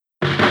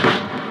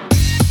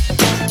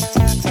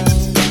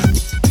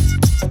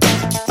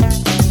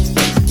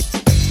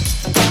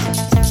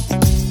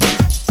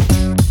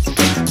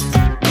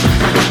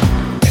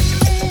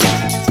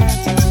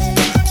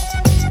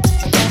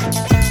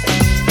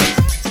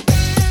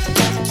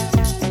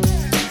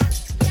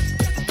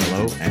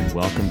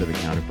Welcome to the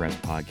Counter Press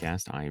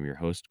Podcast. I am your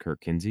host, Kirk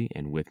Kinsey,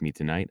 and with me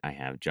tonight I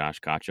have Josh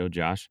Cacho.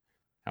 Josh,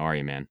 how are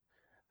you, man?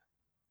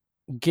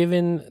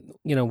 Given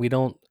we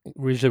don't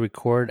usually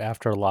record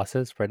after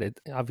losses, right?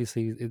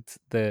 It's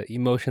the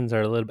emotions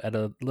are a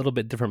little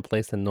bit different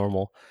place than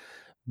normal,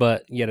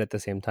 but yet at the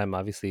same time,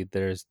 obviously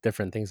there's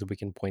different things that we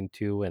can point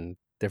to and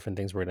different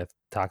things we're going to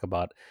talk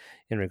about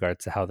in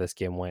regards to how this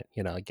game went.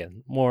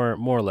 Again, more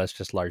or less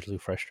just largely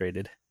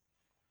frustrated.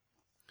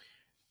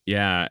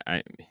 Yeah,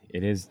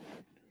 it is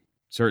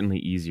certainly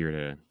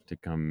easier to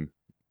come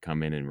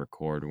in and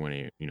record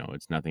when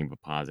it's nothing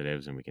but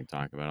positives, and we can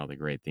talk about all the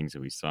great things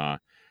that we saw.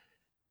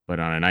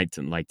 But on a night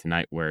like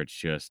tonight, where it's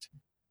just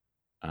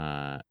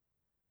uh,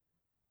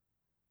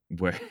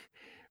 where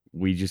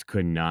we just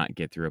could not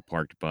get through a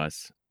parked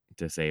bus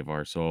to save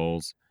our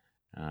souls,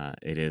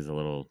 it is a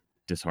little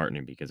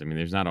disheartening because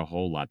there's not a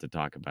whole lot to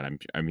talk about.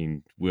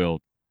 We'll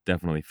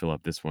definitely fill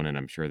up this one, and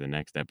I'm sure the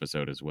next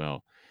episode as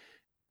well.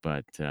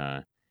 But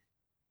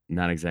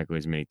not exactly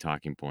as many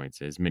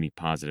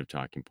positive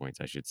talking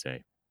points, I should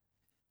say.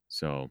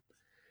 So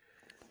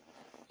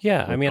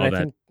Yeah, with all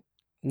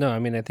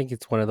that, I think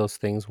it's one of those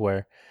things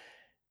where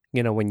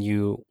when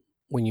you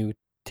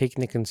take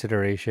into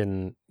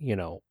consideration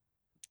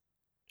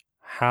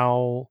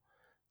how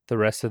the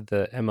rest of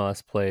the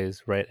MLS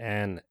plays, right?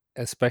 And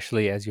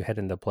especially as you head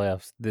into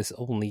playoffs, this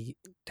only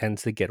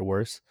tends to get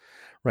worse,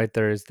 right?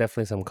 There is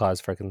definitely some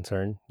cause for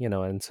concern,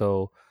 and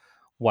so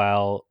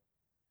while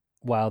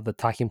the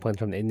talking points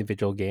from the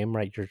individual game,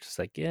 right, you're just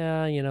like,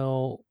 yeah,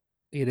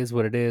 it is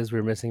what it is.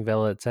 We're missing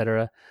Vela,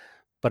 etc.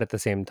 But at the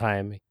same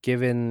time,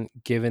 given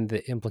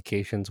the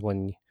implications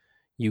when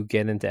you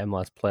get into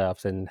MLS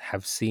playoffs and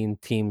have seen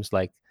teams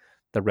like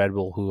the Red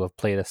Bull who have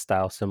played a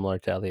style similar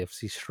to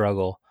LAFC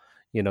struggle,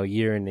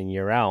 year in and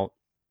year out,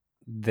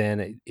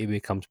 then it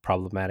becomes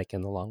problematic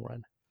in the long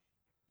run.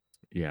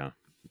 yeah,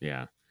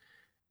 yeah.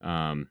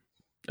 Um,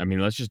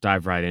 let's just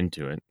dive right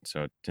into it.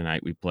 So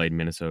tonight we played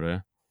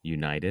Minnesota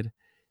United,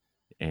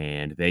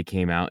 and they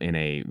came out in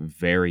a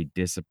very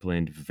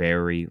disciplined,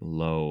 very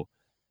low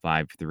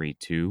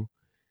 5-3-2.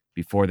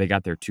 Before they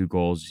got their two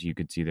goals, you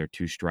could see their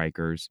two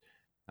strikers,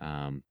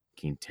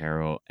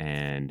 Quintero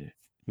and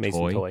Mason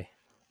Toy. Toy.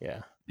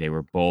 Yeah. They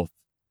were both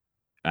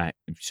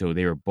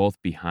they were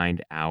both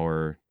behind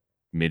our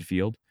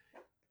midfield,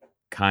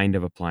 kind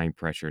of applying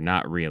pressure.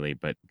 Not really,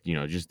 but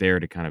just there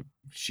to kind of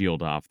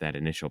shield off that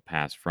initial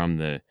pass from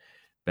the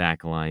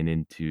back line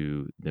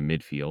into the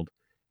midfield.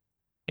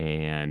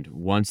 And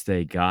once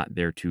they got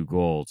their two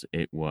goals,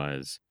 it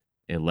was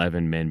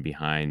 11 men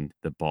behind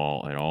the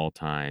ball at all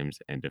times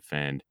and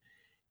defend.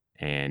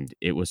 And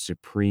it was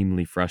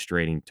supremely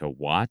frustrating to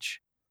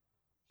watch,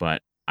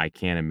 but I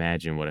can't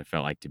imagine what it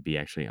felt like to be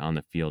actually on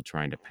the field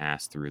trying to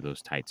pass through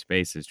those tight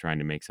spaces, trying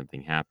to make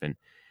something happen.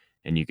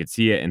 And you could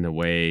see it in the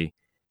way,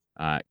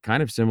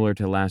 kind of similar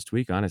to last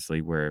week,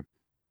 honestly, where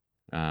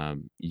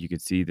you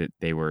could see that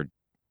they were,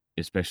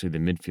 especially the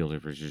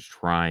midfielders, were just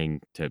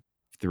trying to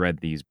thread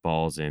these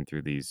balls in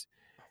through these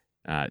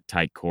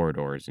tight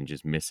corridors and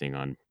just missing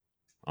on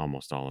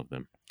almost all of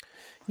them.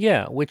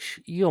 Yeah, which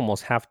you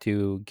almost have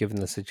to given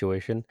the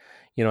situation.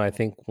 I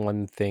think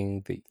one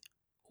thing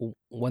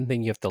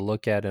you have to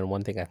look at, and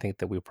one thing I think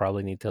that we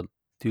probably need to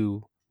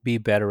do be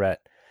better at,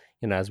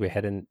 as we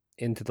head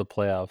into the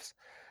playoffs,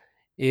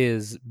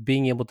 is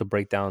being able to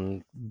break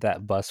down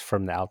that bus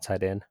from the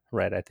outside in,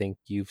 right? I think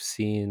you've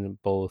seen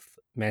both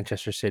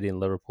Manchester City and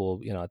Liverpool,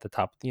 at the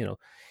top,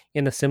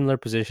 in a similar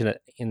position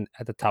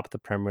at the top of the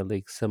Premier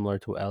League, similar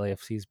to what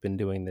LAFC's been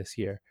doing this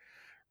year,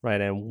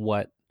 right? And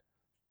what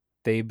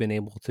they've been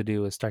able to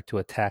do is start to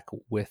attack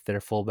with their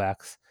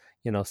fullbacks,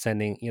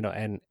 sending,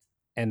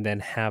 and then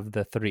have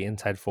the three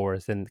inside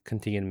forwards and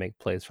continue to make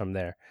plays from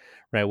there,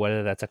 right?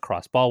 Whether that's a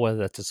cross ball, whether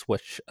that's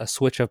a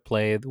switch of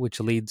play, which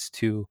leads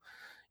to,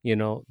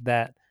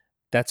 that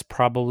that's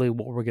probably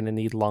what we're going to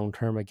need long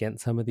term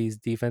against some of these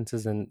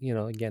defenses. And,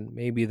 again,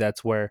 maybe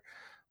that's where,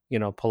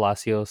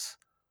 Palacios,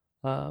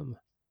 um,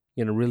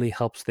 really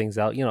helps things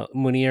out.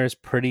 Munir is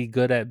pretty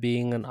good at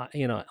being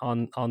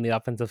on the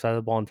offensive side of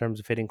the ball in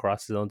terms of hitting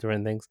crosses and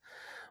different things.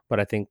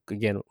 But I think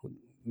again,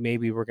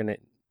 maybe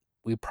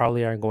we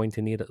probably are going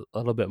to need a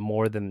little bit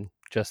more than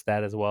just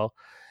that as well.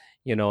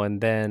 And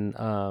then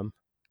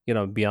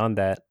beyond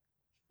that,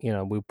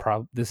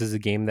 this is a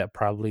game that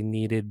probably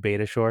needed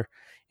Betashore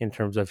in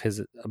terms of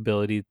his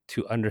ability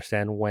to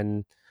understand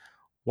when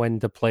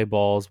to play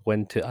balls,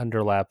 when to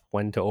underlap,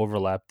 when to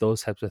overlap,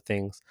 those types of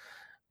things.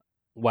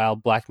 While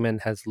Blackman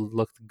has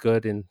looked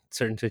good in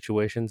certain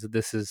situations,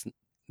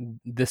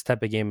 this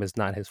type of game is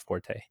not his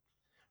forte.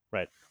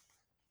 Right.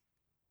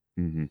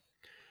 Hmm.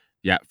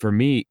 Yeah, for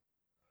me,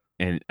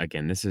 and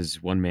again, this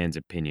is one man's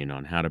opinion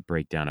on how to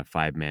break down a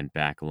five-man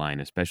back line,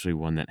 especially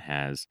one that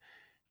has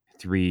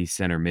three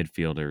center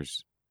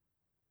midfielders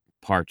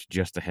parked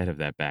just ahead of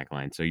that back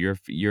line. So you're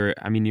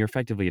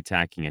effectively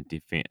attacking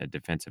a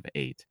defensive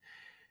eight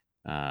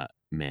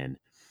men.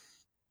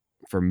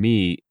 For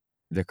me,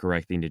 the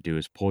correct thing to do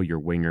is pull your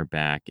winger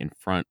back in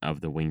front of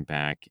the wing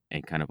back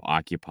and kind of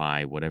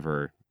occupy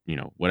whatever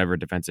whatever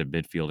defensive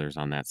midfielders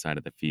on that side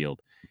of the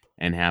field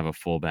and have a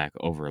fullback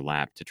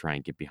overlap to try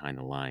and get behind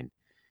the line.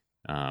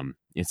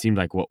 It seemed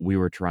like what we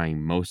were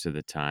trying most of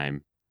the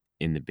time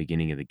in the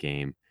beginning of the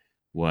game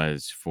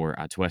was for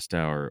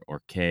Atuesta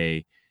or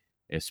K,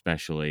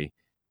 especially,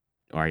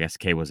 or I guess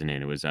K wasn't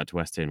in. It was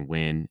Atuesta and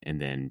Win, and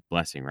then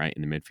Blessing, right,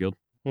 in the midfield,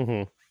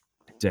 Hmm.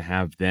 to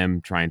have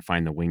them try and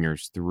find the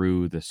wingers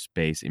through the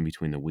space in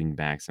between the wing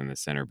backs and the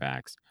center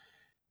backs,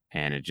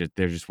 and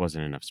there just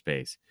wasn't enough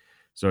space.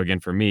 So again,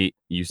 for me,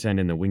 you send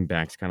in the wing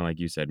backs, kind of like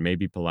you said.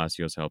 Maybe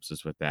Palacios helps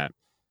us with that.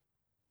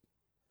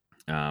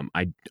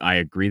 I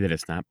agree that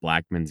it's not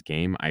Blackman's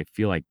game. I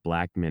feel like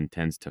Blackman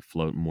tends to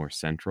float more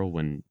central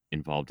when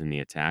involved in the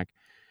attack,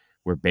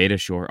 where Beta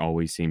Shore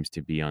always seems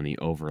to be on the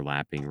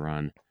overlapping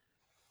run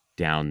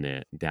down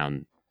the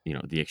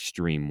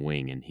extreme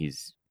wing, and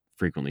he's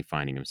frequently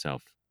finding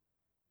himself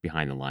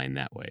behind the line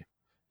that way.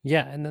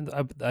 Yeah, and then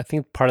I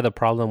think part of the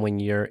problem when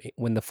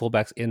the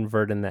fullbacks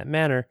invert in that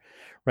manner,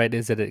 right,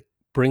 is that it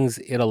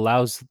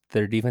allows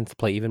their defense to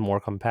play even more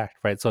compact,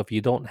 right? So if you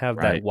don't have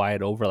that Right.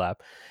 wide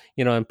overlap,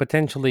 and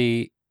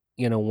potentially,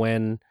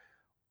 when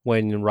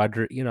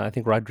I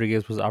think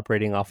Rodriguez was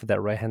operating off of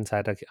that right hand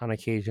side on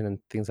occasion and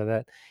things like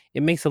that,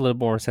 it makes a little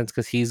more sense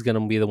because he's going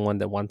to be the one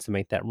that wants to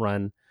make that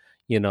run,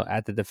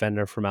 at the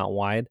defender from out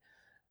wide.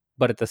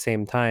 But at the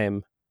same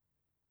time,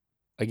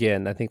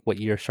 again, I think what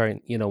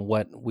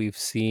we've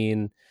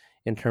seen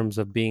in terms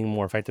of being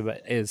more effective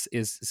is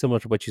similar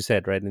to what you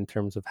said, right? In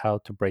terms of how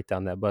to break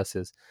down that bus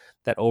is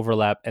that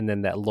overlap and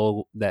then that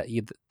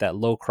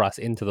low cross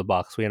into the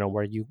box,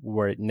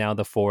 where now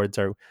the forwards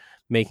are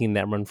making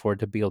that run forward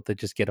to be able to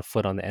just get a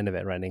foot on the end of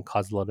it, right? And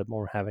cause a little bit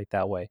more havoc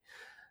that way.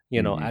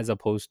 Mhm. As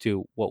opposed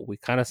to what we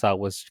kind of saw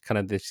was kind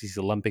of these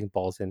lumping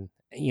balls in,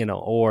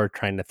 or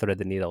trying to thread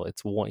the needle.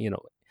 It's one,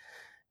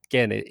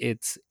 again,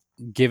 it's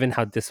given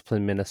how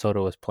disciplined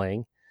Minnesota was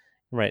playing,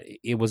 right?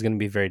 It was going to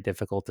be very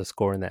difficult to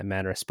score in that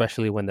manner,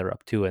 especially when they're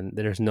up two and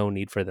there's no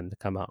need for them to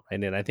come out,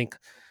 right? And I think,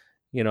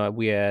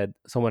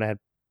 someone had,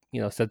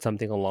 said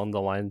something along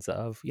the lines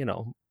of,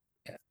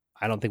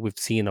 I don't think we've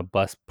seen a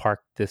bus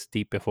parked this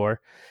deep before.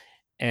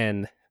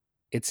 And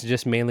it's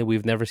just mainly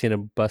we've never seen a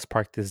bus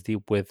parked this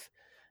deep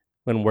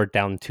when we're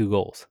down 2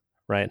 goals,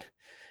 right?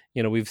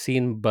 We've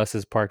seen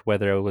buses parked,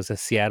 whether it was a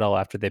Seattle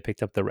after they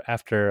picked up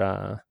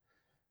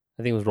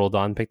I think it was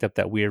Roldan picked up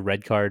that weird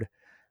red card.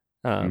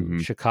 Mhm.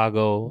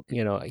 Chicago,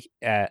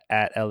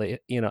 at LA,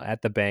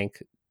 at the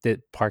bank,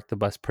 did park the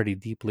bus pretty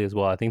deeply as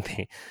well. I think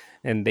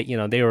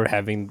they were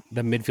having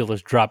the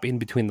midfielders drop in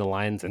between the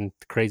lines and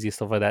crazy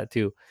stuff like that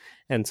too.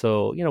 And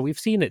so, we've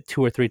seen it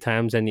 2 or 3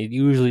 times, and it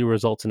usually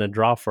results in a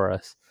draw for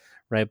us,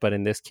 right? But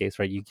in this case,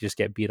 right, you just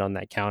get beat on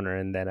that counter,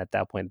 and then at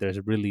that point, there's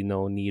really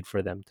no need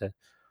for them to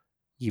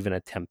even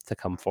attempt to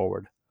come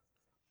forward.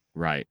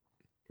 Right.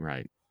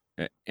 Right.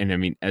 And I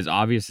mean, as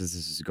obvious as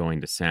this is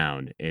going to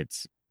sound,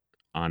 it's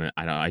on a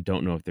I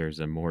don't know if there's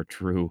a more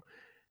true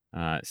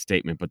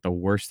statement, but the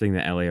worst thing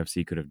that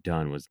LAFC could have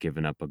done was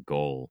given up a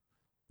goal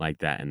like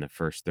that in the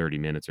first 30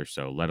 minutes or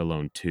so, let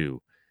alone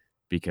two.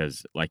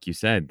 Because, like you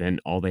said, then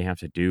all they have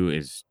to do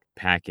is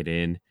pack it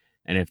in.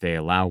 And if they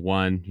allow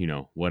one,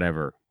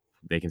 whatever,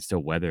 they can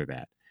still weather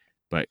that.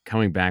 But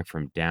coming back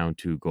from down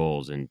 2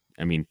 goals, and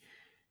I mean,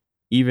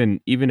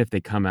 even if they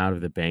come out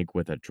of the bank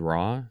with a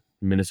draw,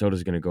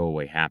 Minnesota's going to go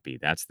away happy.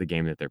 That's the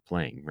game that they're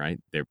playing, right?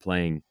 They're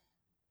playing,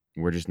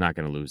 we're just not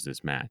going to lose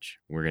this match.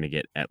 We're going to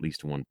get at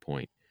least 1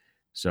 point.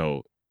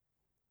 So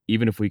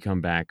even if we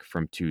come back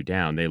from two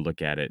down, they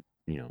look at it,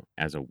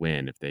 as a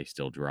win if they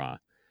still draw.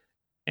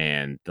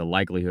 And the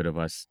likelihood of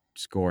us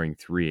scoring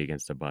three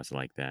against a bus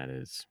like that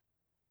is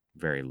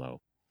very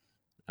low.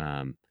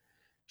 Um,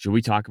 should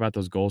we talk about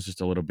those goals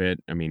just a little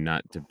bit? I mean,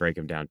 not to break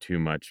them down too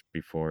much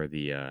before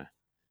the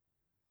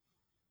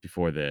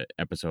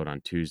episode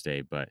on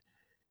Tuesday, but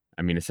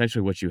I mean,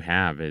 essentially what you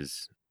have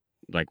is,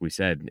 like we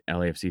said,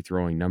 LAFC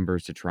throwing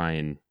numbers to try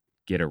and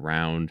get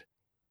around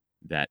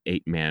that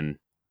 8-man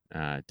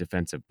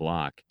defensive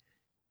block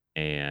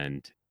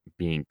and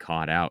being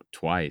caught out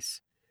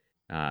twice,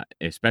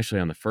 especially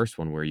on the first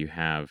one where you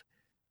have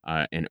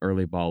an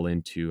early ball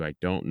into, I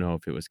don't know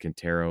if it was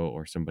Quintero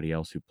or somebody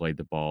else who played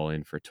the ball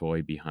in for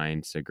Toy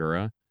behind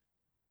Segura.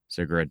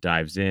 Segura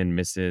dives in,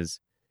 misses,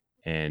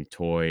 and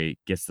Toy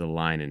gets to the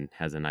line and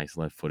has a nice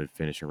left-footed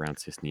finish around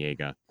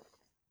Cisniega.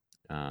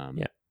 Yeah. Um,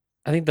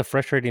 I think the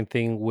frustrating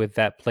thing with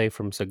that play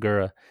from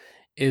Segura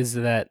is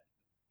that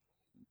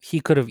he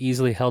could have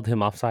easily held him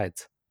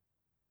offsides,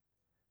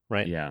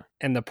 right? yeah,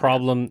 And the yeah,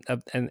 problem,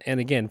 and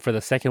again, for the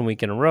second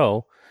week in a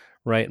row,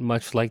 right?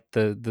 Much like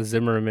the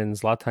Zimmerman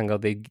Zlatango,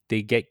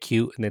 they get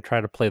cute and they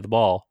try to play the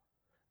ball,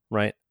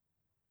 right?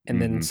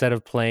 And then hmm instead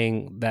of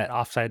playing that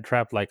offside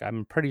trap, like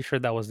I'm pretty sure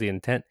that was the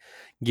intent,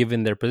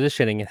 given their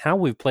positioning and how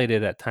we've played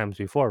it at times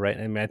before, right?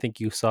 I mean, I think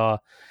you saw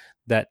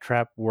that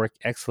trap work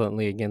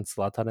excellently against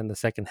Zlatan in the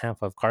second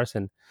half of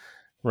Carson,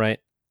 right?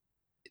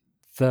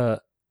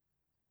 The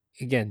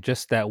Again,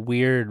 just that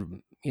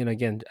weird.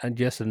 again,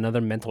 just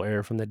another mental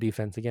error from the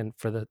defense again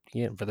for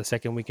the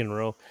second week in a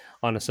row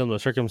on a similar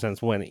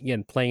circumstance when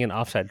again playing an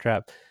offside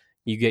trap,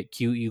 you get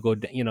cute, you go,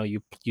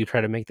 you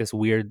try to make this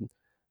weird,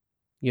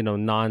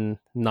 non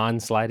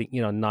sliding,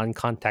 non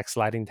contact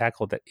sliding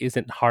tackle that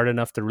isn't hard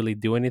enough to really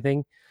do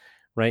anything,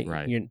 right?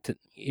 Right.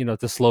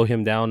 To slow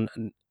him down,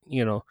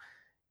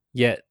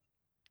 yet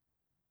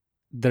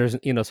there's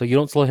so you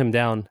don't slow him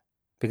down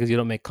because you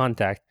don't make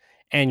contact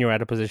and you're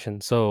out of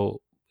position.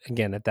 So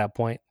again, at that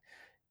point,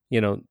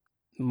 you know,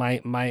 my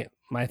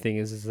thing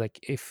is like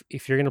if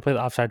you're gonna play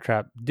the offside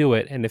trap, do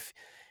it, and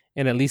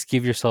at least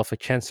give yourself a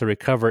chance to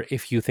recover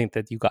if you think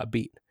that you got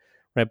beat,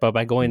 right? But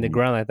by going to Mhm.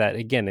 ground like that,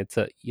 again, it's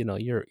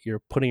you're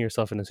putting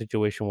yourself in a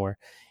situation where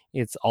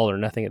it's all or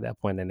nothing at that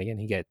point. And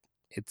again,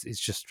 it's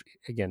just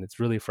again, it's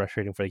really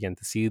frustrating for again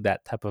to see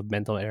that type of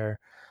mental error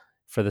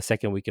for the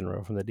second week in a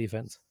row from the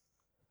defense.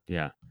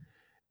 Yeah.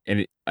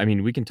 And I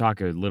mean, we can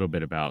talk a little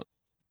bit about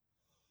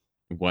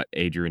what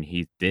Adrian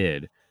Heath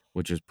did,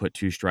 which was put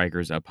 2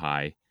 strikers up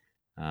high,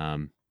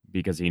 um,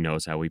 because he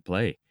knows how we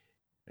play.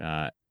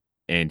 Uh,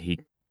 and he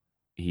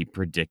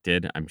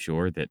predicted, I'm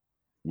sure, that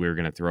we're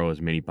gonna throw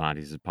as many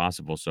bodies as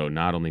possible. So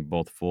not only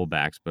both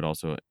fullbacks, but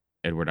also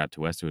Edward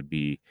Atuesta would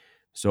be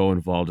so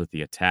involved with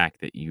the attack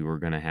that you were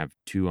gonna have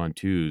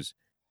 2-on-2s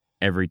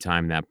every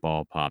time that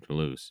ball popped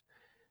loose.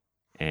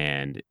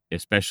 And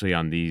especially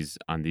on these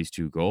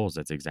 2 goals,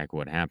 that's exactly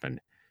what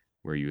happened,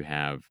 where you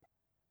have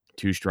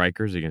 2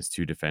 strikers against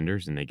 2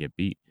 defenders and they get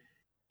beat.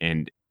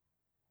 And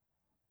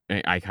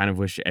I kind of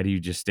wish Eddie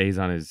just stays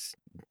on his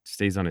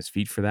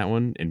feet for that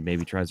one and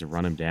maybe tries to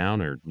run him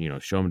down or,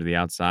 show him to the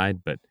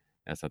outside, but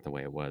that's not the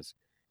way it was.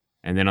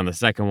 And then on the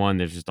second one,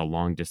 there's just a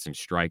long distance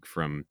strike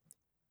from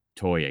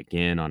Toy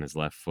again on his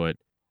left foot.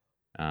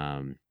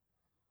 Um,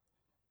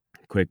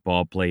 quick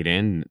ball played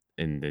in,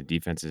 and the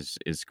defense is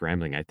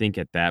scrambling. I think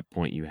at that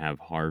point you have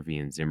Harvey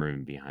and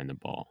Zimmerman behind the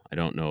ball. I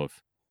don't know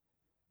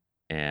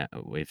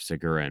if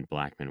Segura and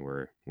Blackman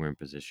were in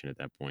position at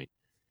that point.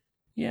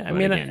 Yeah, I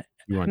But mean, again,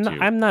 you want to.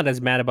 I'm not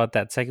as mad about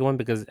that second one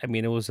because I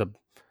mean it was a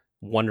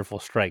wonderful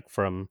strike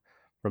from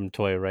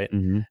Toy, right?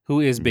 Mhm. Who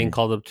is being Mhm.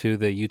 called up to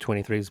the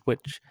U23s,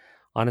 which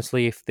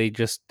honestly, if they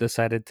just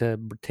decided to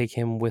take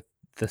him with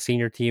the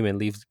senior team and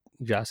leave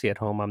Jossie at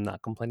home, I'm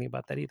not complaining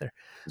about that either.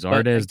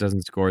 But Zardes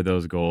doesn't score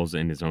those goals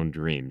in his own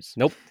dreams,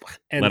 nope.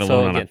 let And so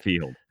alone on a again,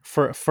 field.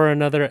 for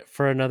another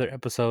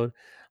episode,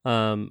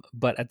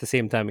 but at the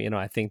same time,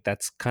 I think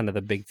that's kind of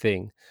the big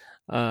thing.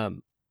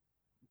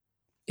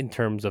 In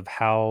terms of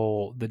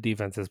how the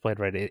defense is played,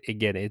 right?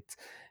 Again, it's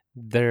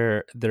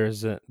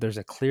there's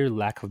a clear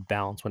lack of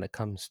balance when it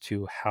comes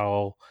to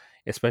how,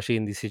 especially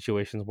in these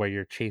situations where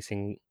you're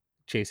chasing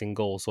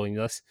goals. So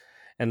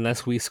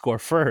unless we score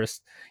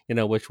first,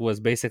 which was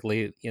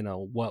basically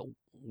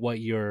what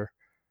you're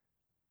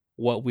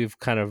what we've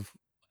kind of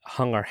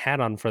hung our hat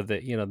on for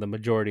the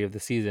majority of the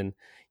season,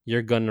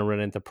 you're gonna run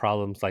into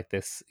problems like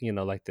this,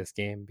 like this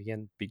game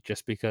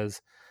just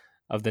because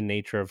of the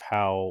nature of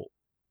how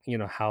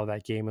how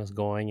that game is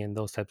going and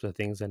those types of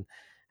things and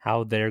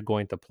how they're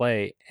going to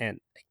play. And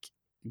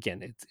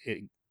again,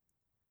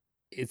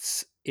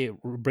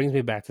 it brings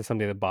me back to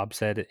something that Bob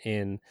said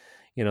in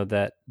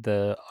that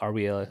the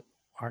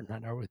are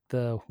not are with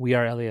the We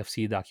Are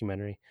LAFC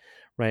documentary,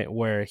 right,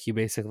 where he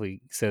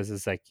basically says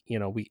is like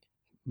we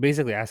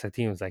basically ask the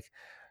teams like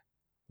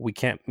we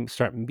can't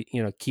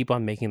keep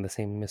on making the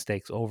same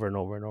mistakes over and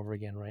over and over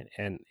again, right?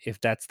 And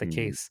if that's the Mhm.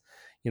 case,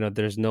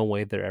 there's no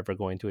way they're ever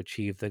going to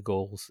achieve the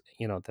goals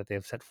that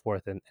they've set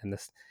forth and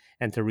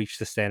to reach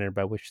the standard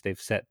by which they've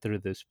set through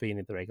this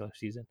beginning of the regular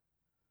season.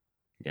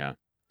 Yeah.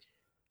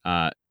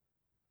 Uh,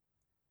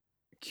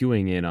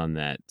 Queuing in on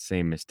that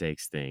same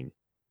mistakes thing,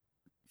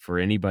 for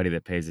anybody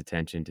that pays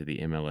attention to the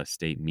MLS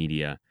state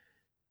media,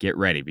 get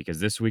ready because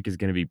this week is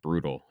gonna be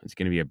brutal. It's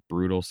gonna be a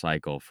brutal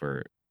cycle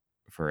for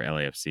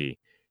LAFC,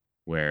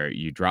 where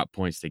you drop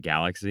points to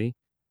Galaxy,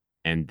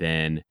 and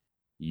then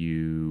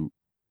you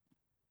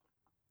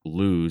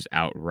lose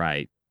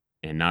outright,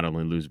 and not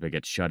only lose, but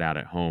get shut out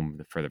at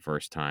home for the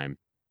first time,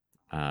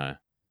 uh,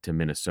 to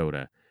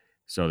Minnesota.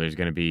 So there's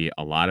going to be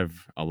a lot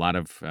of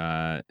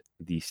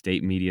the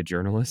state media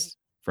journalists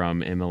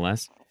from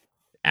MLS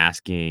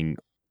asking,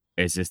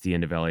 "Is this the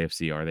end of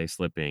LAFC? Are they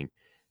slipping?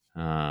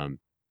 Um,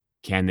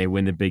 can they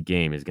win the big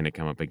game?" Is going to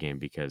come up again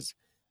because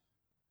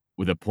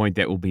with a point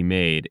that will be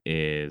made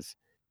is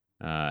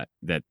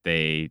that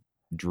they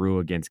drew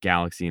against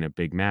Galaxy in a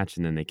big match,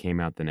 and then they came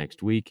out the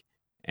next week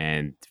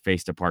and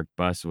faced a parked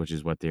bus, which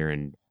is what they're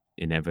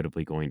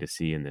inevitably going to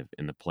see in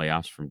the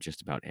playoffs from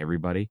just about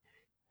everybody,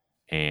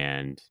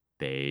 and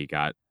they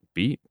got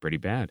beat pretty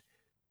bad.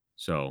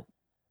 So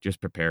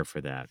just prepare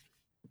for that.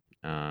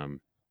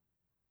 Um,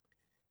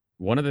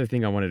 one other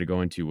thing I wanted to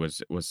go into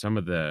was some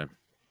of the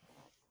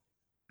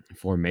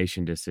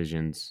formation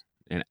decisions,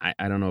 and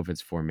I don't know if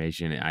it's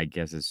formation. I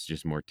guess it's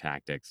just more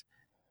tactics.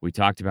 We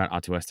talked about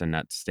Atuesta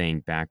not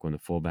staying back when the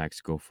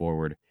fullbacks go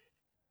forward.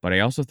 But I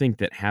also think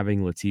that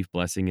having Latif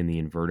Blessing in the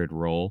inverted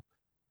role,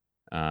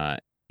 uh,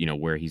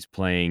 where he's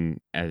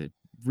playing as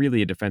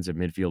really a defensive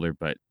midfielder,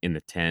 but in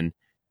the 10,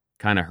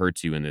 kind of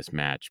hurts you in this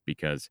match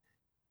because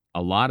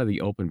a lot of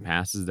the open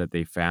passes that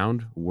they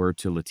found were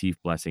to Latif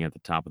Blessing at the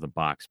top of the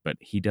box, but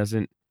he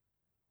doesn't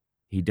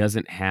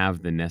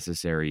have the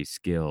necessary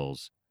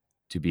skills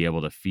to be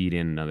able to feed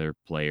in another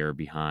player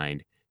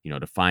behind,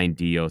 to find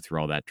Dio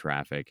through all that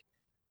traffic,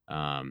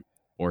 um,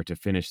 or to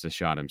finish the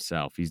shot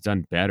himself. He's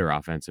done better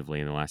offensively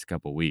in the last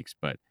couple weeks,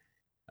 but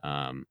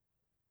um,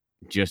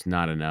 just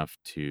not enough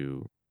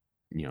to,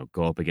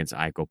 go up against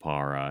Ike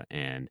Opara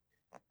and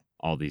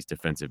all these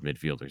defensive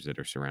midfielders that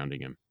are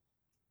surrounding him.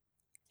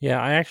 Yeah,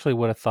 I actually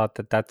would have thought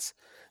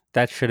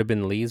that should have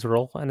been Lee's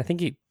role, and I think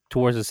he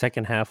towards the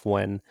second half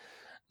when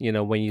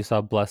when you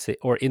saw Blessing,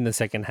 or in the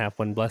second half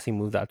when Blessing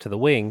moved out to the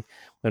wing,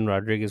 when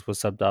Rodriguez was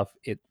subbed off,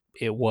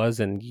 it was,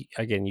 and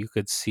again you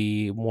could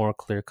see more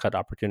clear cut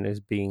opportunities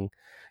being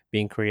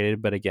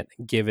created. But again,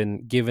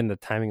 given the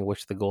timing in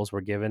which the goals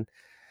were given,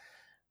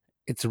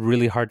 it's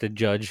really hard to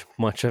judge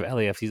much of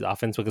LAFC's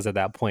offense because at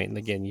that point,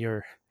 again,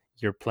 you're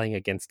playing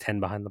against 10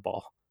 behind the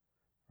ball,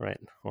 right?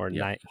 Or Yep.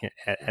 nine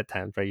at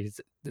times, right?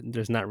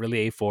 There's not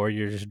really a forward.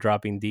 You're just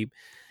dropping deep,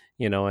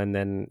 and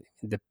then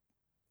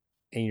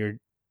and you're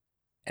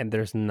and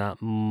there's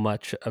not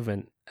much of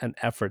an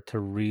effort to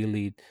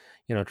really,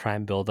 try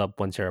and build up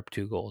once you're up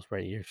 2 goals,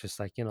 right? You're just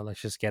like,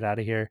 let's just get out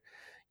of here,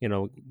 you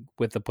know,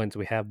 with the points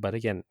we have. But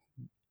again,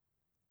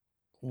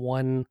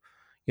 one,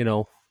 you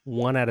know,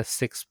 1 out of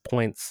 6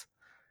 points,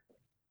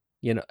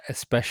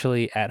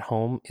 especially at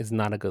home, is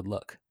not a good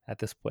look at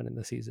this point in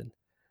the season.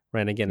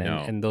 Right. Again, and,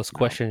 No, and those no.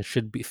 questions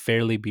should be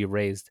fairly be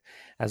raised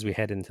as we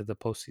head into the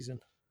postseason.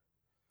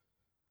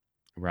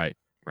 Right,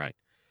 right.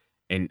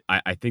 And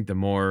I think the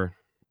more,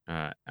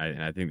 and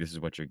I think this is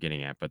what you're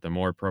getting at, but the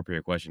more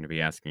appropriate question to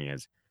be asking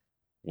is,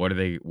 what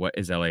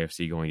is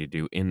LAFC going to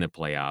do in the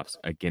playoffs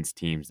against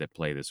teams that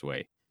play this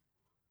way?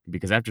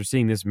 Because after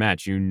seeing this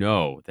match, you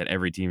know that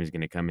every team is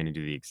going to come in and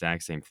do the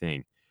exact same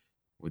thing.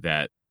 With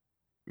that,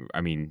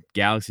 I mean,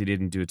 Galaxy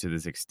didn't do it to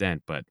this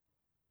extent, but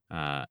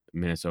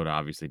Minnesota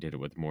obviously did it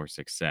with more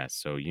success.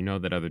 So you know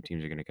that other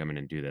teams are going to come in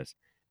and do this.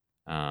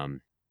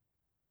 Um,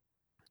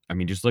 I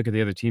mean, just look at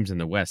the other teams in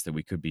the West that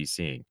we could be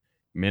seeing.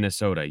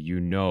 Minnesota,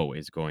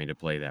 is going to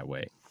play that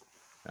way.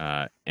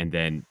 And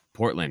then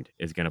Portland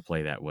is going to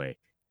play that way.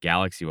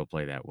 Galaxy will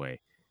play that way.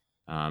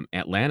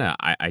 Atlanta,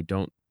 I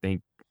don't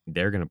think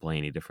they're going to play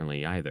any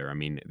differently either. I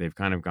mean, they've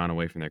kind of gone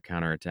away from their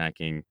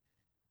counterattacking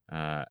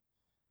uh,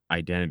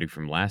 identity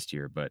from last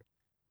year, but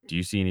do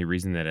you see any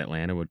reason that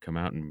Atlanta would come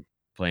out and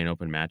play an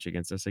open match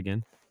against us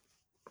again?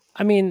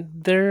 I mean,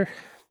 their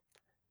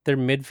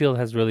midfield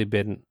has really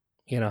been,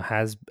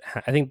 I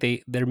think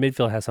their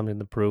midfield has something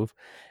to prove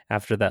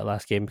after that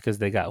last game because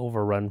they got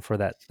overrun for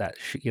that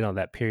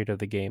period of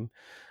the game.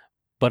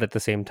 But at the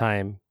same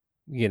time,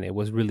 it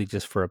was really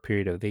just for a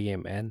period of the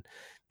game. And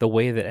the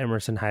way that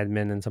Emerson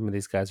Hydeman and some of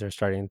these guys are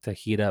starting to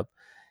heat up,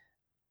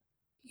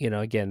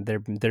 again, their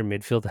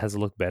midfield has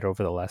looked better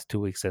over the last 2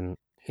 weeks than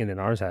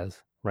ours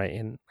has, right?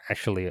 And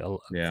actually,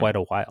 Yeah, quite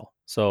a while.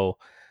 So,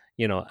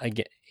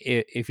 again,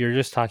 if you're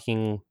just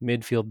talking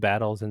midfield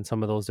battles and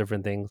some of those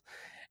different things,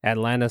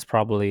 Atlanta's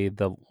probably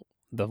the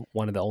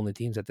one of the only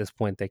teams at this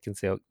point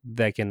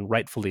that can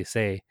rightfully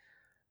say,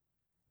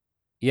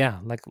 yeah,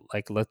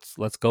 like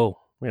let's go,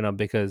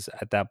 because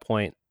at that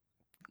point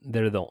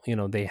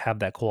they have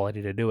that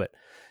quality to do it,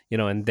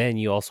 and then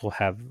you also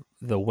have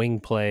the wing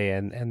play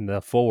and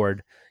the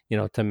forward,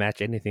 to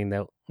match anything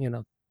that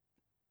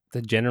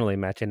to generally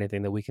match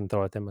anything that we can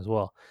throw at them as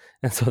well.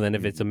 And so then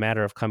if it's mhm, a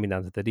matter of coming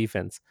down to the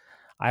defense,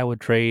 I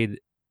would trade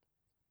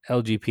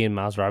LGP and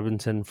Miles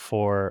Robinson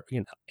for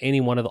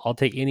I'll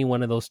take any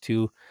one of those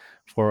two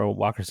for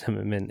Walker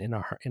Zimmerman in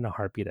a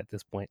heartbeat at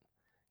this point.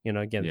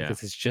 Again, yeah,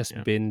 because it's just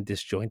yeah, been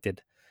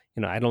disjointed.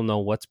 I don't know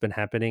what's been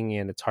happening,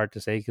 and it's hard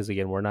to say because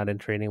again, we're not in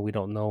training. We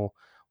don't know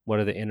what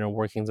are the inner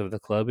workings of the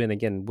club. And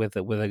again,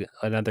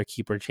 another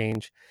keeper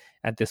change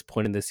at this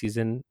point in the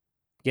season,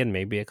 again,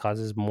 maybe it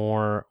causes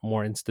more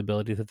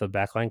instability to the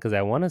back line because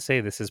I want to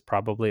say this is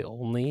probably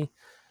only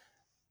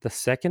the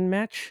second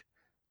match,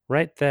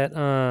 right?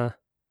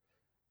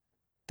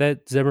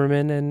 That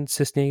Zimmerman and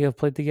Cisnega have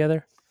played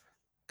together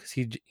because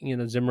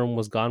Zimmerman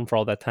was gone for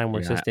all that time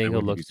where yeah. I Cisnega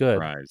wouldn't be looked good,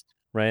 surprised.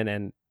 right?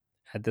 And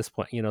at this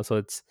point,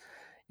 so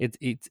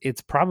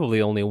it's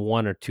probably only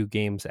 1 or 2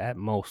 games at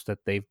most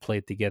that they've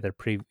played together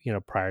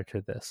prior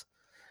to this.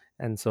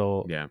 And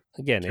so Yeah.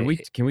 again, Can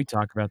we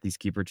talk about these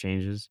keeper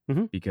changes?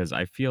 mhm. Because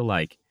I feel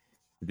like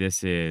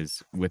this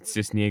is with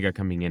Cisniega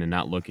coming in and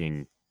not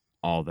looking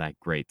all that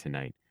great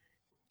tonight.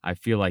 I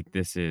feel like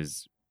this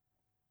is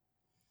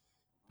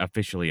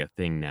officially a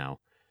thing now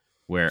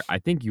where I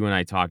think you and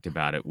I talked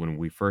about it when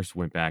we first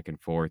went back and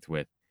forth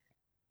with,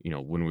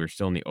 when we were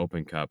still in the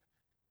Open Cup.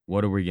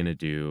 What are we going to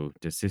do?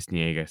 Does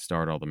Cisniega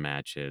start all the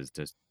matches?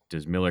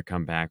 Does Miller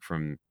come back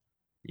from,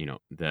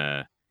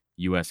 the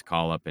US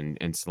call up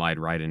and slide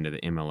right into the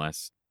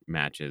MLS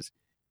matches?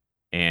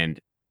 And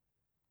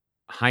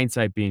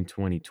hindsight being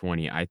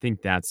 2020, I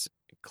think that's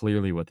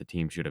clearly what the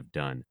team should have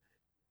done.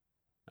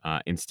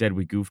 Instead,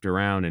 we goofed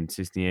around, and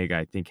Cisniega,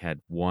 I think, had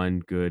one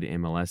good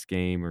MLS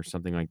game or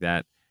something like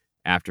that.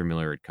 after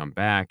Miller had come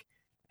back,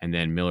 and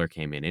then Miller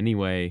came in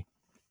anyway,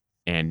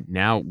 and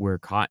now we're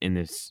caught in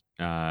this,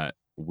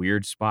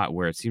 weird spot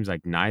where it seems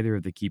like neither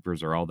of the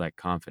keepers are all that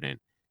confident,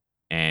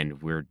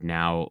 and we're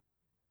now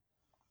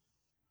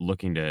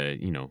looking to,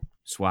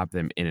 swap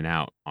them in and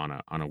out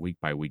on a week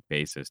by week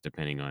basis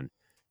depending on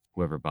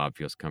whoever Bob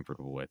feels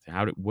comfortable with.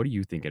 What are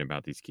you thinking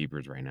about these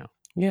keepers right now?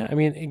 Yeah, I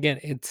mean, again,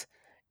 it's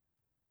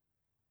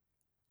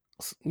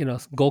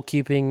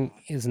goalkeeping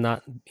is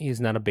not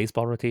a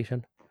baseball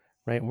rotation,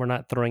 right? We're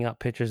not throwing out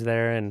pitchers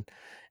there, and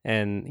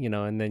then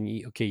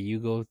you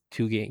go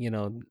 2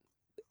 game,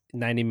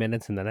 90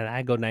 minutes, and then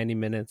I go 90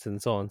 minutes,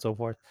 and so on and so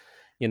forth,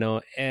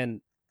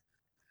 and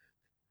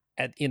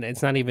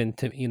it's not even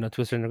to a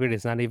certain degree,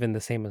 it's not even the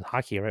same as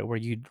hockey, right? Where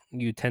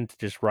you tend to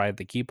just ride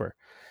the keeper.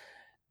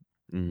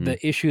 Mhm,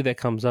 The issue that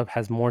comes up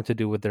has more to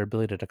do with their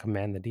ability to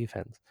command the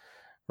defense,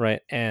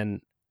 right?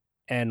 And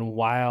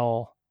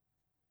while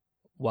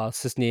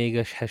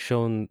Cisniega has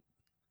shown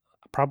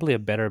probably a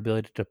better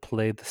ability to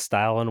play the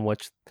style in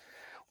which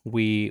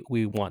we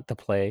want to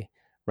play,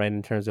 right?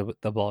 In terms of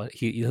the ball,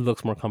 he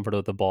looks more comfortable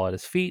with the ball at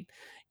his feet.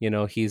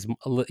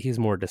 He's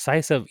more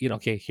decisive.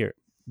 Okay, here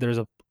there's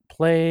a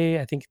play.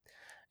 I think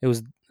it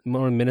was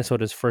one of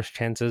Minnesota's first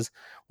chances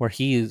where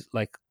he is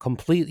like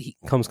he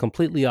comes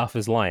completely off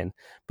his line,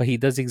 but he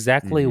does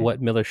exactly mhm.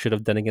 what Miller should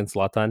have done against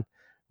Latan,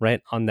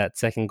 right on that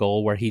second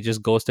goal where he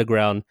just goes to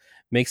ground,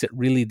 makes it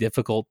really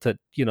difficult to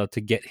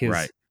to get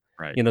Right, his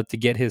right. you know to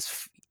get his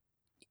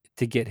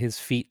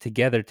feet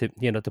together to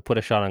to put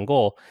a shot on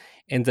goal,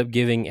 ends up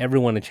giving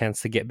everyone a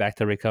chance to get back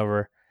to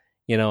recover,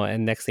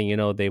 and next thing you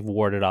know they've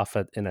warded off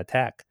an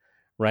attack,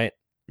 right?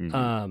 Mhm.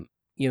 um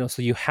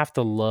so you have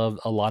to love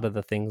a lot of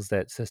the things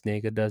that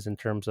Cisnega does in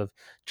terms of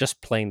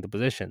just playing the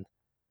position.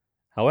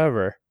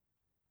 However,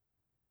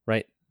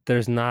 right,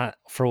 there's not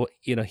for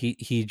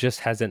he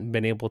just hasn't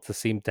been able to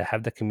seem to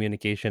have the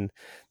communication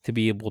to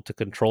be able to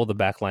control the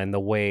back line the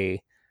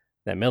way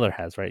that Miller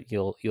has, right?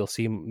 You'll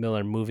see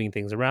Miller moving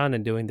things around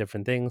and doing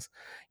different things,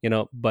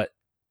 but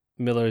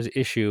Miller's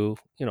issue,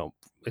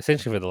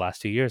 essentially for the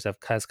last 2 years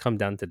has come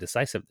down to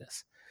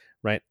decisiveness,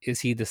 right? Is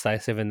he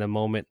decisive in the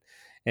moment?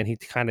 And he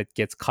kind of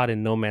gets caught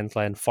in no man's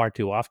land far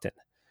too often,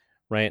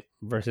 right?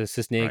 Versus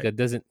Right. Cisnega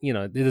doesn't,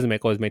 it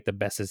doesn't always make the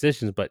best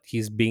decisions, but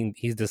he's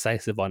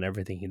decisive on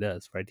everything he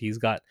does, right? He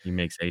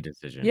makes a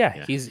decision, Yeah,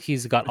 yeah.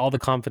 he's got all the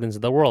confidence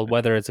in the world,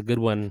 whether it's a good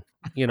one,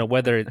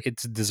 whether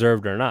it's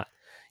deserved or not,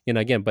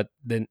 again. But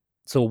then,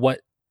 so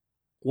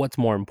what's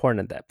more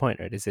important at that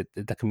point, right? Is it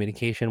the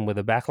communication with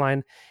the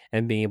backline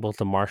and being able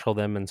to marshal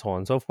them and so on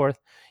and so forth,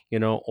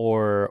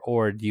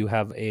 or do you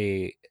have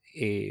a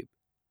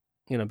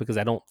because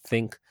I don't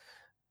think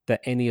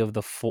that any of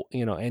the full,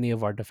 any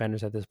of our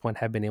defenders at this point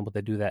have been able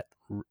to do that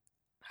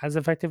as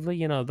effectively.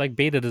 Like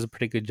Beta does a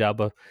pretty good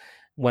job of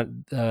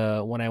when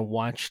I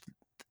watched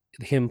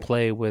him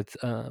play with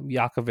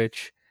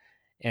Jakovic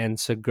and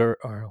Segur,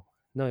 or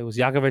no, it was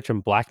Jakovic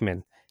and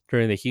Blackman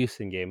during the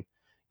Houston game.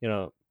 You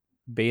know,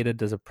 Beta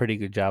does a pretty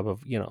good job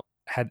of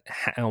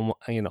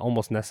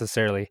almost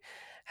necessarily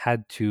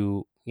had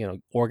to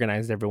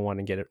organize everyone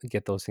and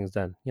get those things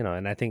done.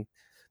 And I think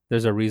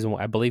there's a reason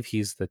why I believe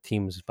he's the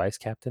team's vice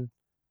captain,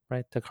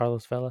 right, to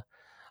Carlos Vela.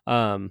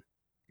 Um,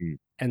 Mm,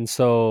 and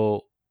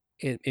so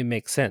it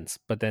makes sense.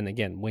 But then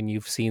again, when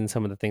you've seen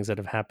some of the things that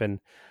have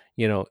happened,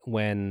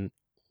 when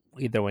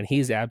either when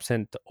he's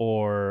absent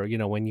or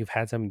when you've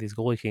had some of these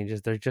goalie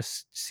changes, there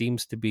just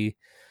seems to be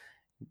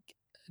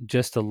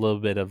just a little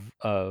bit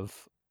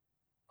of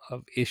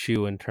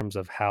issue in terms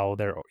of how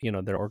their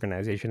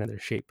organization and their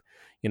shape,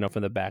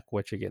 from the back.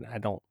 Which again, I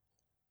don't.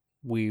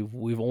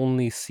 We've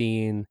only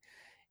seen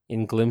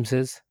in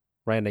glimpses,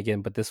 right? And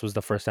again, but this was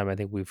the first time I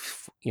think we've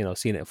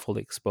seen it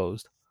fully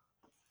exposed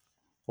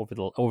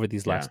over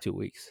these yeah. last 2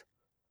 weeks.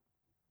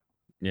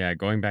 Yeah,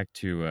 going back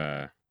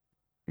to,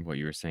 what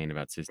you were saying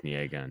about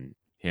Cisniega and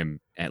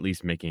him at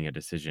least making a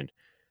decision.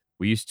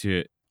 We used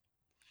to,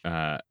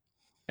 uh,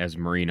 as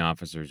Marine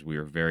officers, we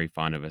were very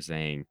fond of a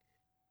saying,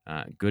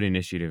 "Good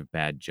initiative,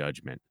 bad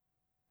judgment."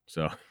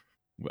 So,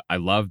 I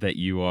love that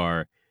you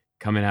are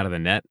coming out of the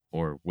net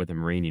or with a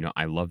Marine,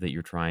 I love that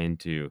you're trying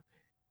to,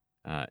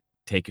 uh,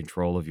 take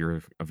control of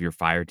your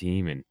fire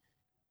team and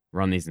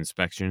run these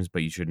inspections,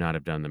 but you should not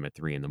have done them at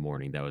 3 in the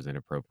morning. That was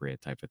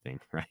inappropriate type of thing,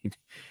 right?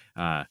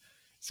 Uh,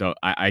 so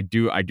I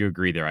do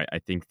agree there. I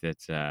think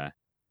that,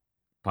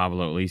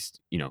 Pablo, at least,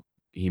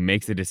 he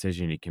makes the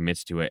decision, he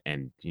commits to it,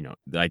 and,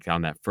 like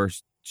on that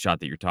first shot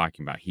that you're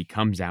talking about, he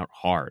comes out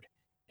hard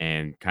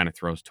and kind of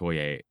throws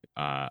Toye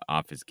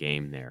off his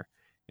game there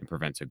and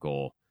prevents a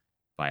goal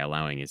by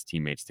allowing his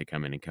teammates to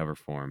come in and cover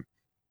for him.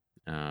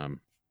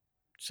 Um,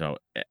 so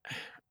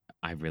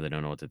I really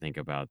don't know what to think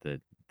about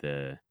the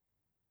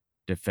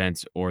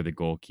defense or the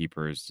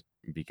goalkeepers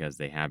because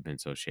they have been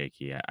so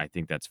shaky. I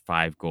think that's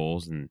 5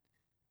 goals in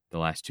the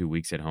last 2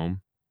 weeks at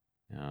home.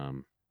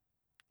 Um,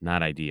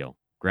 Not ideal.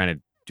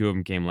 Granted, 2 of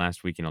them came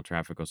last week in El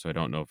Tráfico, so I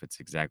don't know if it's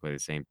exactly the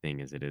same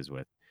thing as it is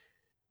with,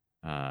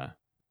 uh,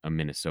 a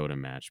Minnesota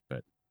match,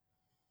 but,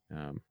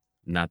 um,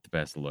 not the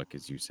best look,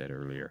 as you said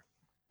earlier.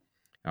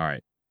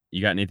 Alright.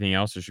 You got anything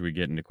else, or should we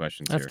get into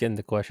questions Let's here? get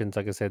into questions.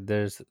 Like I said,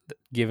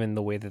 given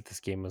the way that this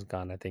game has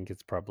gone, I think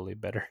it's probably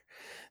better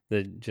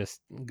than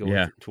just go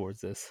Yeah,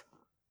 towards this.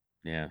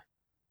 yeah.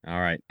 All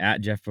right.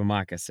 At Jeff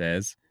Bamaka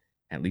says,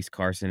 at least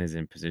Carson is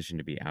in position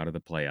to be out of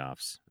the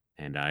playoffs.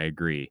 And I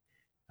agree.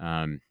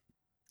 Um,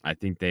 I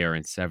think they are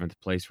in seventh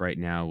place right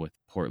now with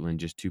Portland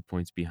just 2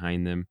 points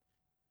behind them.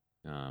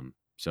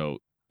 So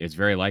it's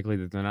very likely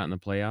that they're not in the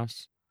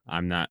playoffs.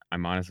 I'm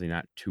honestly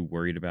not too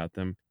worried about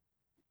them,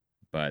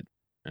 but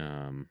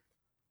um,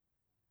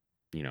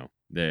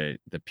 the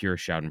pure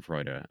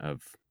Schadenfreude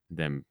of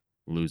them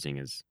losing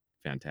is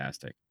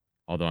fantastic.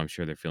 Although I'm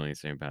sure they're feeling the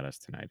same about us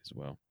tonight as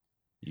well.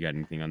 You got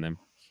anything on them?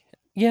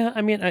 Yeah,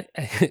 I mean, I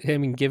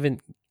mean, given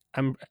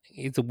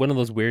it's one of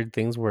those weird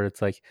things where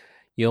it's like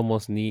you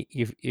almost need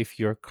if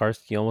you're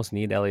Karst, you almost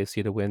need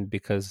LAFC to win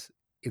because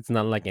it's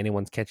not like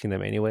anyone's catching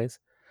them anyways,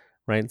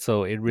 right?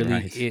 So it really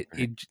Right.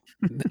 Right.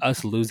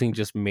 us losing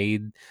just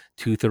made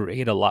 2 through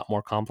 8 a lot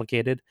more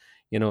complicated,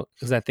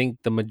 because I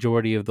think the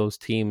majority of those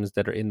teams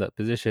that are in that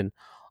position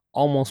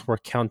almost were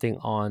counting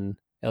on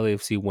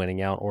LAFC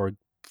winning out or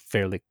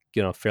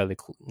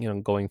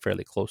going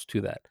fairly close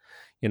to that,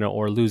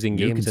 or losing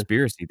New games.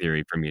 conspiracy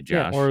theory from you,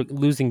 Yeah, Josh. or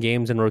losing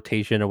games in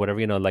rotation or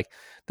whatever, like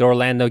the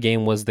Orlando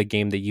game was the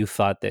game that you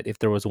thought that if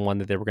there was one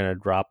that they were gonna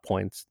drop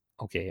points,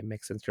 okay, it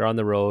makes sense. You're on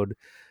the road,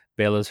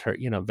 Vela's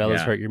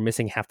Yeah. hurt, you're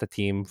missing half the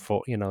team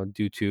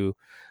due to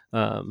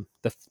um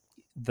the f-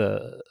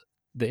 the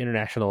the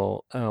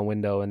international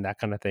window and that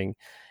kind of thing.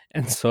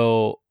 And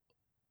so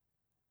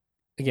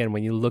again,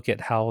 when you look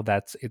at how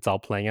it's all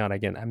playing out,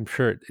 again, I'm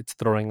sure it's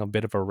throwing a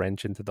bit of a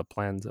wrench into the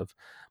plans of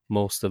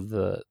most of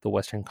the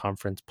Western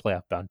Conference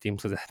playoff bound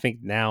teams. Because I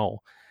think now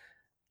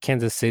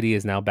Kansas City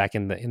is now back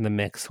in the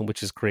mix,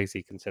 which is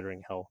crazy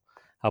considering how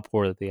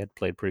poor that they had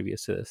played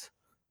previous to this.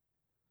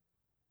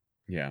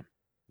 Yeah.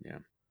 Yeah.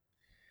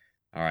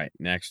 All right.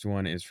 Next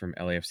one is from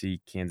LAFC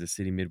Kansas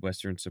City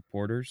Midwestern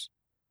supporters.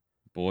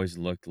 Boys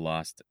looked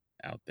lost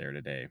out there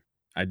today.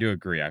 I do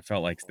agree. I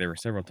felt like there were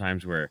several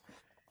times where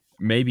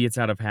maybe it's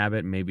out of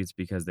habit, maybe it's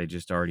because they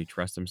just already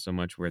trust him so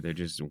much where they're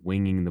just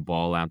winging the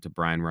ball out to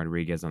Brian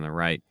Rodriguez on the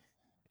right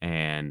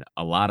and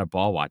a lot of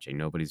ball watching.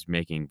 Nobody's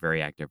making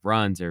very active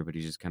runs.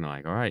 Everybody's just kind of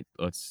like, all right,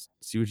 let's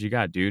see what you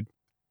got, dude.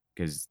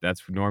 Because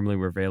that's normally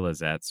where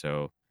Vela's at.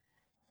 So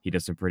he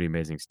does some pretty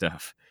amazing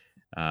stuff.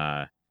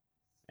 Uh,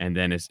 and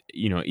then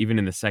even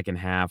in the second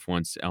half,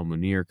 once El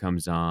Munir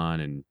comes on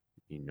and,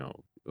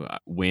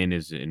 Win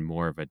is in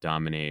more of a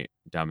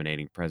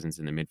dominating presence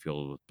in the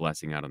midfield with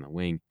Blessing out on the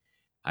wing.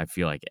 I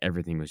feel like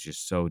everything was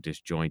just so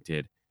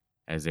disjointed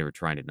as they were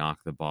trying to knock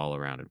the ball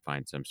around and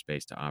find some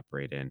space to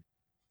operate in.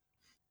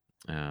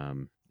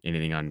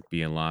 Anything on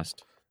being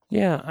lost?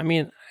 Yeah, I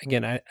mean,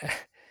 again, I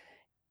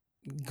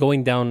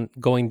going down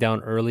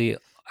early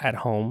at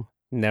home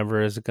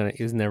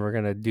is never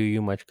gonna do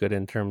you much good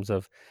in terms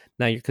of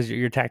now because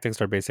your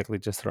tactics are basically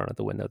just thrown out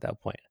the window at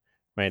that point,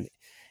 right?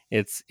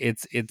 It's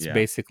Yeah.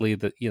 basically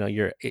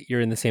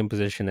you're in the same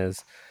position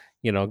as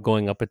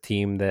going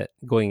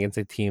against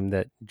a team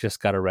that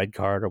just got a red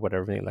card or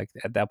whatever. Like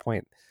at that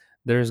point,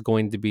 there's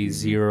going to be Hmm.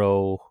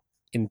 zero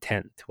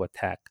intent to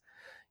attack.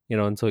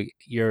 And so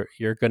you're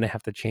going to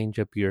have to change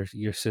up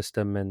your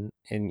system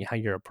and how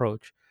your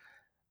approach.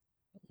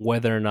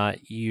 Whether or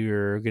not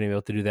you're going to be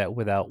able to do that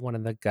without one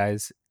of the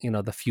guys,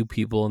 the few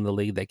people in the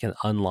league that can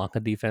unlock a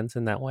defense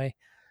in that way,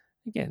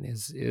 again,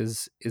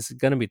 is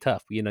going to be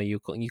tough. You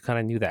kind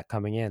of knew that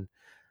coming in.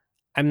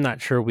 I'm not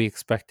sure we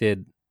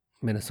expected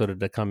Minnesota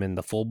to come in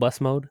the full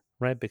bus mode,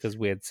 right? Because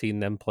we had seen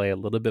them play a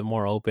little bit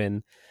more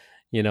open,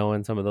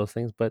 and some of those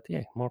things. But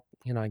yeah, more,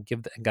 I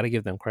got to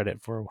give them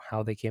credit for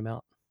how they came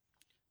out.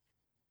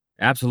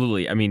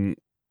 Absolutely. I mean,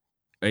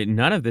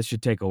 none of this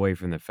should take away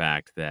from the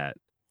fact that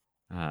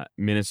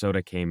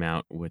Minnesota came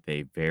out with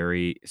a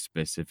very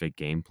specific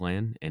game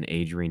plan, and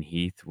Adrian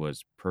Heath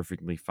was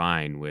perfectly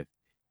fine with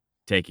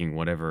taking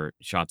whatever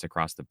shots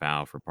across the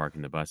bow for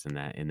parking the bus in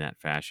that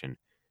fashion.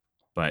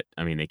 But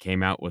I mean, they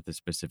came out with a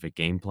specific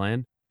game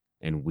plan,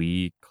 and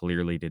we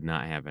clearly did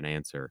not have an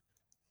answer.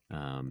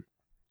 Um,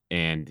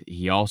 and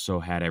he also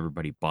had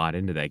everybody bought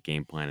into that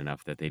game plan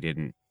enough that they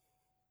didn't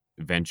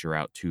venture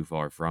out too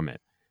far from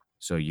it.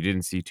 So you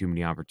didn't see too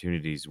many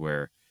opportunities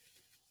where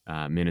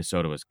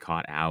Minnesota was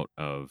caught out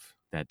of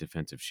that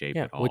defensive shape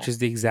Yeah, at which all. is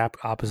the exact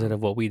opposite Um,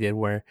 of what we did,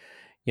 where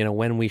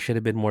when we should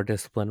have been more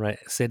disciplined, right?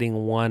 Sitting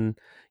one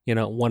of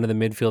the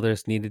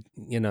midfielders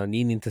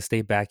needing to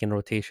stay back in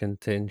rotation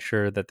to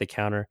ensure that the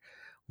counter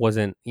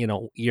wasn't,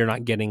 you're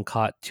not getting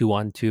caught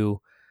 2-on-2,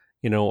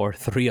 or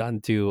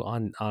 3-on-2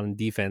 on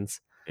defense.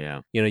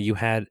 yeah, You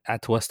had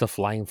Atuesta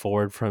flying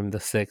forward from the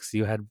six.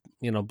 You had,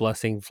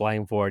 Blessing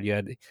flying forward. You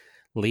had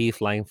Lee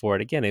flying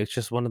forward. Again, it was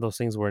just one of those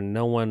things where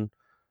no one,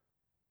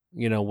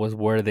 was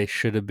where they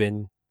should have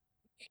been,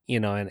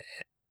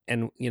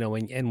 and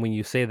when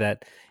you say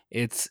that,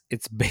 it's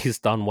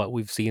based on what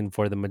we've seen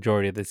for the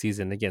majority of the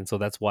season again. So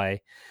that's why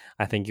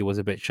I think it was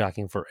a bit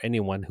shocking for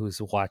anyone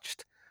who's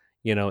watched,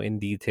 in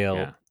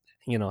detail,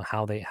 yeah,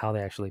 how they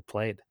actually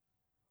played.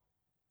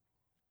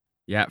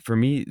 Yeah, for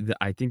me,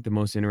 I think the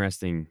most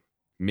interesting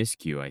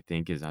miscue, I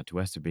think, is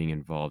Atuesta being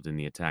involved in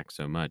the attack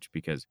so much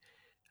because,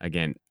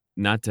 again,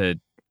 not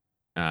to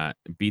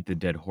beat the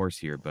dead horse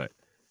here, but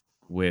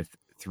with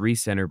 3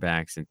 center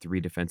backs and 3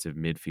 defensive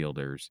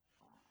midfielders,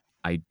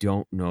 I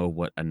don't know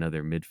what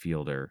another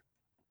midfielder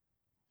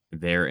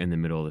there in the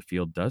middle of the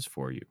field does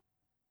for you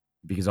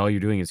because all you're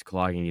doing is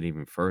clogging it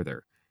even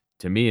further.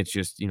 To me, it's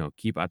just,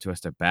 keep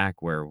Atuesta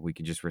back where we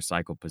can just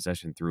recycle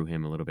possession through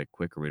him a little bit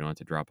quicker. We don't have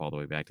to drop all the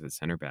way back to the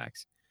center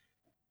backs.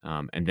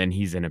 And then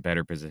he's in a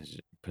better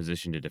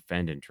position to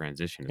defend and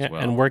transition as Yeah,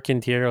 and well. where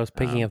Quintero's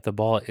picking Um, up the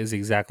ball is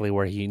exactly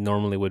where he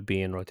normally would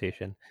be in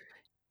rotation,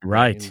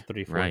 right? In right,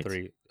 three four right.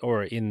 three,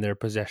 or in their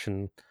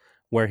possession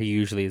where he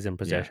usually is in Yeah.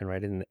 possession,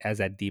 right? In as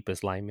that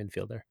deepest line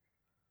midfielder.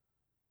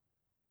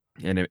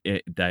 And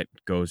that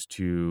goes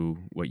to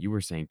what you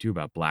were saying too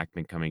about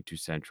Blackman coming to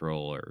central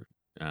or,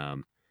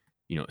 um,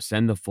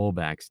 send the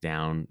fullbacks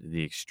down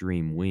the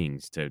extreme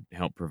wings to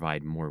help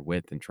provide more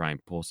width and try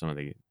and pull some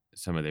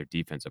of their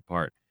defense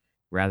apart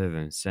rather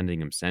than sending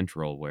them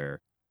central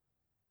where,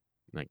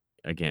 like,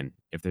 again,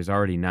 if there's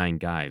already 9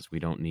 guys, we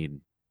don't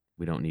need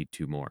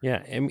 2 more.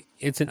 Yeah, I mean, Uh,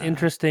 it's an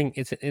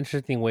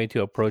interesting way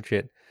to approach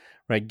it,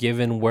 right?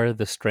 Given where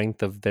the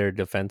strength of their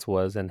defense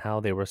was and how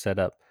they were set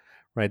up,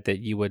 right? That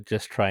you would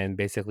just try and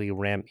basically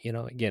ram.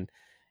 Again,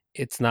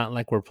 it's not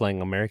like we're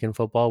playing American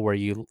football where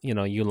you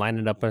line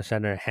it up in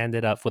center, hand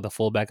it up with a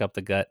fullback up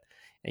the gut,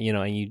 and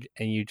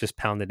you just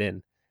pound it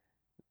in.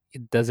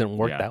 It doesn't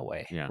work yeah, that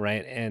way, yeah,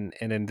 right? And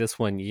in this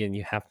one,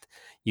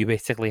 you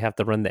basically have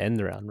to run the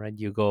end around, right?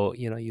 You go,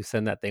 you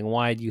send that thing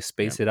wide, you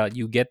yeah, space it out,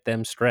 you get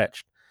them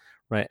stretched,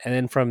 right? And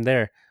then from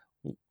there,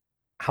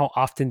 how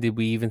often did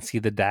we even see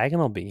the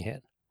diagonal being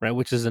hit, right?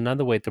 Which is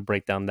another way to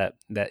break down that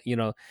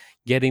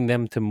getting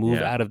them to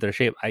move yeah, out of their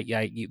shape.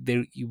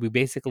 We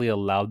basically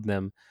allowed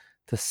them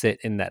to sit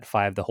in that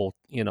five the whole,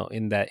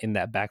 in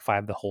that back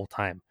five the whole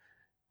time,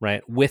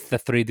 right? With the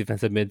three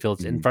defensive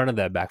midfields in mhm, front of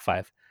that back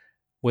five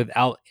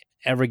without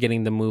ever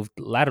getting them moved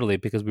laterally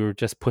because we were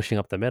just pushing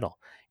up the middle.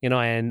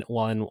 And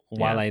while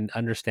yeah, I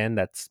understand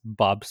that's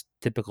Bob's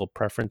typical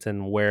preference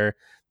and where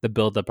the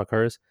buildup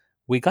occurs,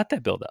 we got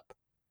that buildup,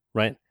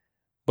 right?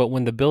 But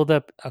when the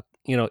buildup,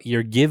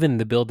 you're given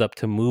the buildup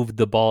to move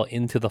the ball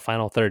into the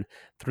final third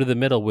through the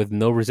middle with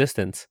no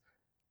resistance,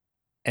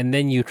 and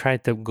then you try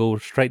to go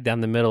straight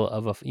down the middle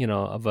of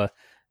a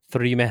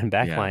three-man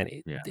back yeah, line.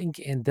 It, yeah, think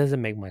it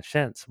doesn't make much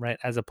sense, right?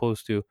 As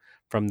opposed to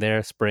from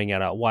there spraying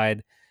it out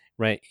wide,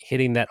 right?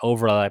 Hitting that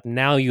overlap.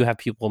 Now you have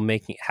people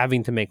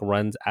having to make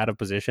runs out of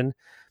position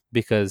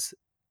because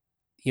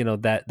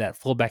that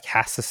fullback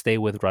has to stay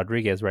with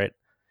Rodriguez, right?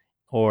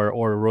 Or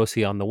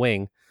Rossi on the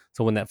wing.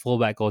 So when that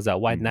fullback goes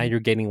out wide, now mhm, you're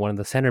getting one of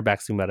the center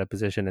backs to move out of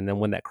position, and then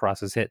when that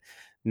cross is hit,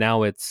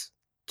 now it's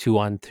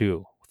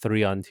 2-on-2,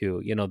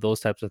 3-on-2. Those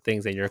types of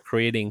things, and you're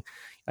creating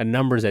a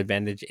numbers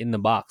advantage in the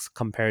box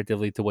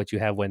comparatively to what you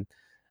have when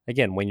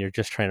you're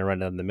just trying to run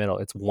down the middle.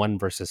 It's 1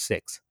 versus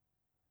 6.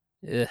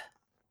 Ugh.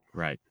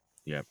 right,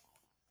 yep.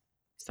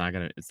 It's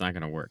not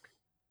gonna work.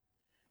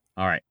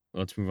 Alright,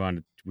 let's move on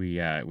to we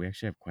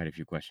actually have quite a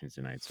few questions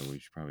tonight, so we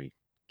should probably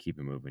keep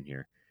it moving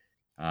here.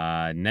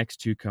 Next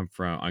 2 come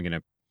from I'm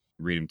gonna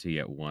read them to you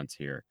at once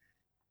here,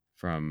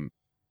 from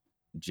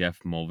Jeff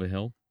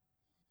Mulvihill,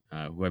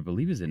 who I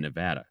believe is in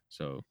Nevada,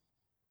 so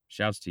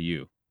shouts to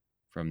you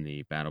from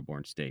the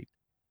Battleborn State.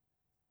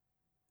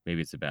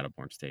 Maybe it's the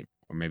Battleborn State,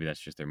 or maybe that's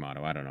just their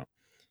motto, I don't know.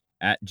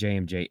 At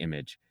JMJ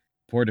Image,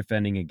 poor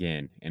defending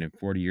again, and in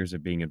 40 years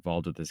of being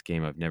involved with this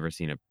game, I've never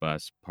seen a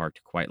bus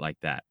parked quite like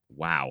that.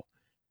 Wow.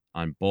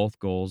 On both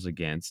goals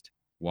against,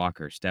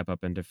 Walker, step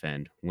up and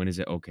defend. When is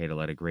it okay to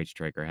let a great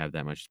striker have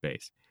that much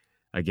space?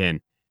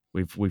 Again,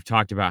 we've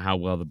talked about how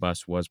well the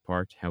bus was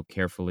parked, how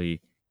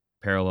carefully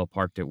parallel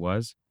parked it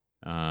was.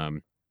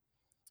 Um,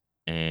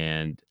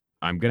 and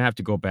I'm gonna have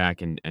to go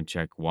back and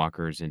check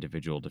Walker's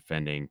individual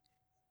defending.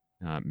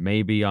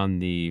 Maybe on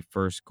the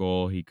first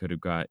goal, he could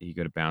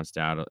have bounced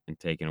out and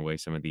taken away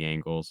some of the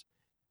angles.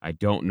 I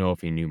don't know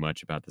if he knew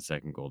much about the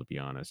second goal, to be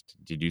honest.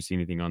 Did you see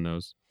anything on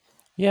those?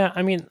 Yeah,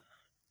 I mean,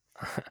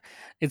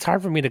 it's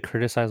hard for me to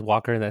criticize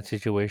Walker in that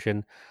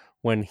situation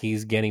when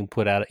he's getting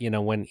put out,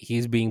 when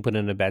he's being put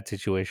in a bad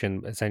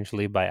situation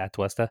essentially by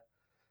Atuesta,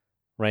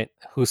 right?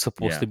 Who's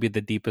supposed Yeah. to be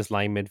the deepest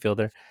lying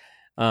midfielder.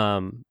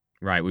 Um,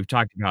 Right, we've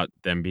talked about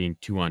them being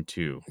 2 on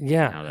 2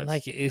 and yeah, how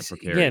like that's a it's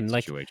again precarious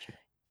like situation.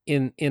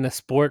 in a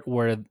sport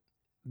where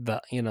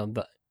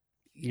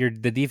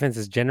the defense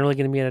is generally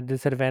going to be at a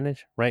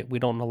disadvantage, right? We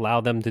don't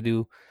allow them to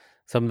do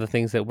some of the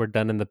things that were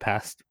done in the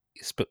past,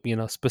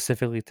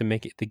 specifically to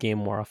make the game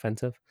more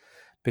offensive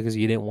because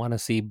you didn't want to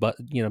see, but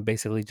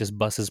basically just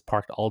buses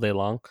parked all day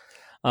long.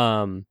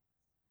 Um,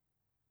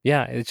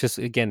 yeah, it's just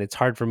again, it's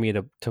hard for me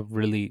to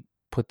really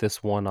put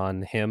this one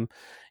on him.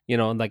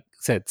 And like I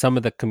said, some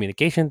of the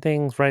communication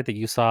things, right, that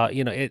you saw,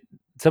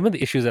 some of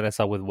the issues that I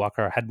saw with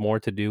Walker had more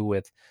to do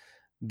with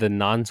the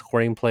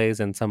non-scoring plays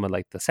and some of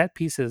like the set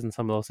pieces and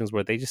some of those things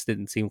where they just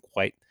didn't seem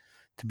quite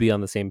to be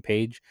on the same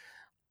page.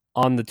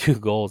 On the two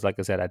goals, like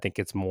I said, I think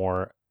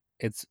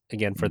it's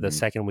again for the Mhm.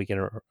 second week in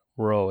a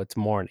row. It's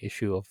more an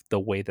issue of the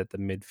way that the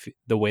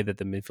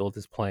midfield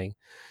is playing,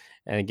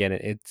 and again,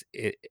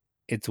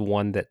 it's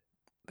one that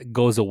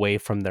goes away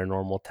from their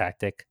normal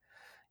tactic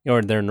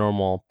or their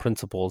normal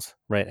principles,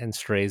 right, and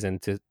strays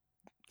into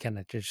kind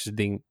of just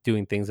doing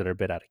things that are a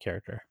bit out of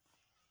character.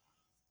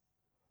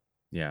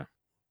 Yeah.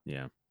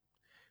 Yeah.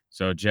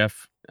 So,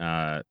 Jeff,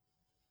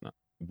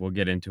 we'll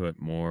get into it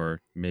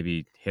more.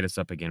 Maybe hit us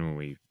up again when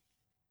we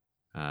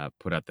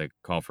put out the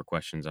call for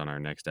questions on our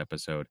next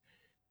episode.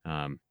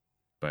 Um,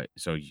 but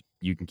so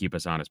you can keep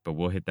us honest, but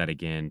we'll hit that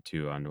again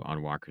too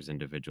on Walker's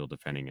individual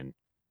defending and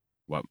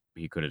what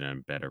he could have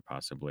done better,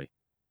 possibly,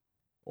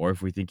 or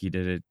if we think he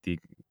did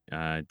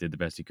the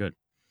best he could.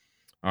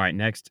 All right,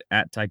 next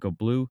at Tycho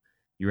Blue,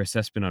 your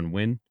assessment on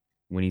Win.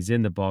 When he's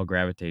in, the ball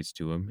gravitates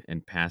to him,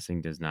 and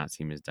passing does not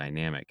seem as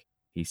dynamic.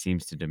 He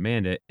seems to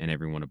demand it, and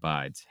everyone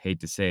abides. Hate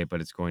to say it,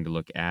 but it's going to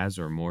look as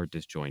or more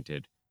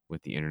disjointed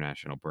with the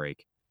international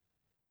break.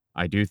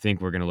 I do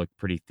think we're going to look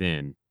pretty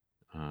thin,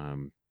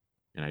 um,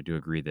 and I do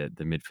agree that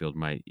the midfield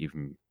might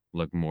even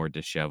look more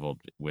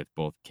disheveled with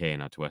both K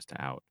and Atuesta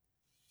out.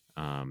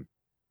 Um,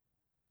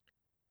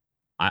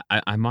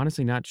 I'm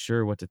honestly not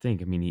sure what to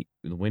think. I mean,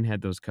 the Win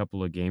had those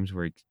couple of games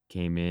where he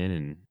came in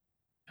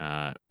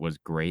and was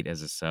great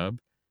as a sub.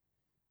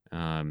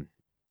 Um,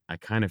 I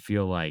kind of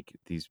feel like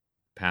these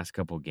past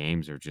couple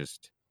games are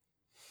just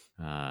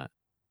uh,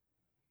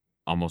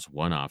 almost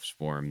one offs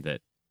for him.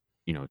 That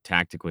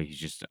tactically, he's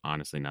just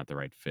honestly not the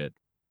right fit.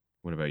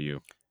 What about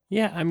you?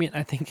 Yeah, I mean,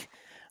 I think,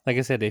 like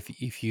I said,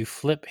 if you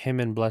flip him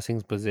and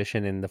Blessing's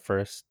position in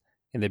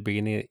the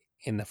beginning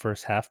in the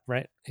first half,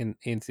 right, in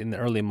the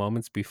early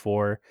moments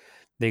before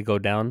they go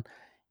down,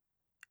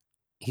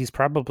 he's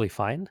probably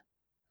fine,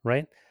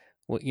 right?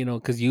 Well,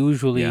 because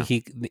usually Yeah,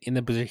 he in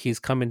the position he's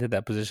come into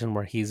that position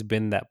where he's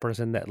been that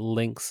person that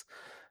links,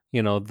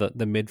 the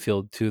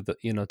midfield to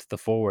to the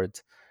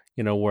forwards,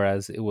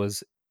 whereas it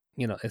was,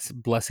 it's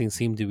Blessing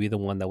seemed to be the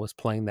one that was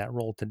playing that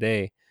role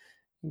today.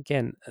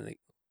 Again, I think,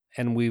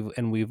 and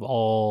we've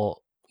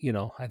all,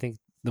 I think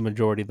the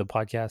majority of the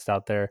podcast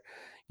out there,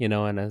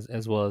 and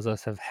as well as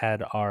us have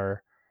had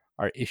our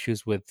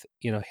issues with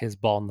his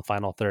ball in the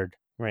final third,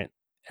 right?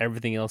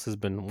 Everything else has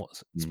been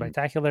mhm,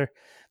 spectacular.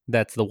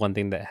 That's the one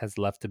thing that has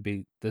left to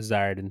be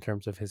desired in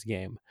terms of his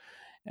game.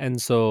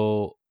 And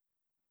so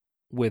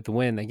with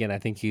Win again, I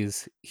think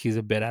he's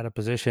a bit out of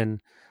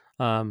position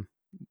um,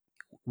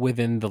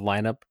 within the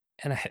lineup,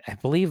 and I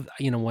believe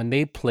when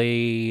they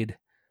played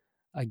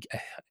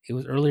it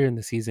was earlier in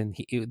the season.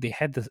 They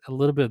had a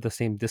little bit of the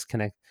same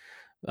disconnect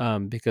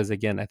because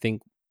again, I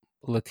think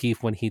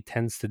Latif when he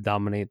tends to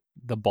dominate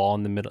the ball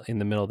in the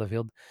middle of the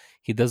field,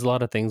 he does a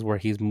lot of things where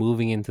he's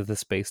moving into the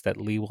space that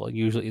Lee will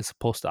usually is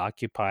supposed to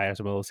occupy or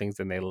some of those things,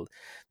 and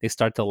they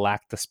start to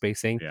lack the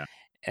spacing. yeah,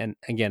 And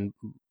again,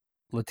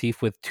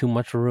 Latif with too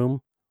much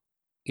room,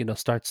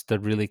 starts to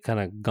really kind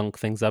of gunk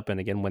things up. And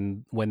again,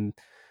 when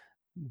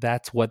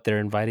that's what they're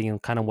inviting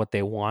and kind of what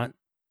they want,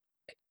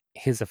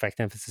 his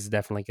effectiveness is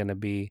definitely going to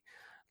be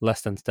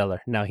less than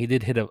stellar. Now, he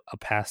did hit a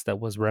pass that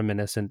was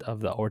reminiscent of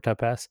the Orta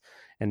pass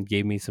and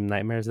gave me some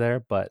nightmares there,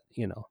 but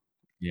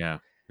yeah,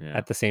 yeah,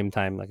 at the same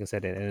time, like I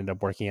said, it ended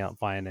up working out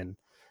fine. And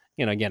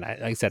again,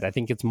 like I said, I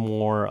think it's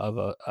more of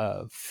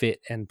a fit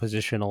and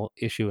positional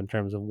issue in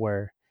terms of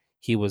where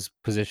he was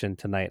positioned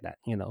tonight.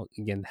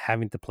 Again,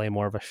 having to play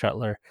more of a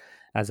shuttler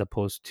as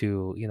opposed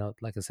to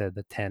like I said,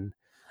 the 10.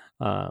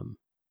 Um,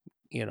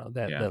 yeah.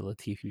 that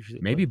Latif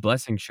usually Maybe plays.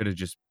 Blessing should have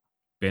just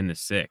been the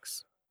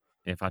 6.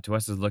 If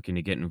Atuesta's looking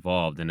to get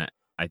involved, and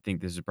I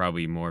think this is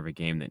probably more of a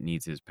game that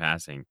needs his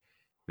passing,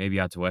 maybe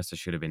Atuesta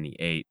should have been the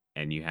 8,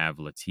 and you have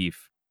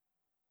Latif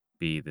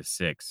be the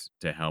 6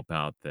 to help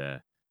out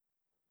the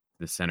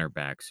center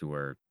backs who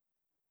are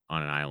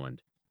on an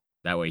island.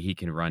 That way he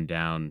can run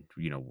down,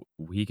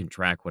 he can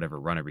track whatever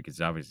runner because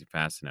he's obviously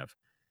fast enough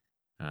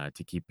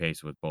to keep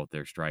pace with both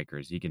their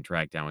strikers. He can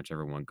track down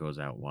whichever one goes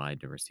out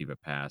wide to receive a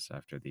pass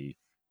after the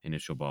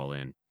initial ball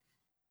in.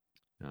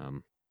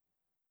 Um,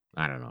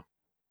 I don't know.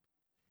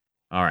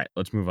 All right,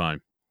 let's move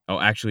on. Oh,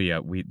 actually,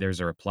 there's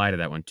a reply to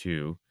that one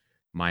too.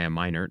 Maya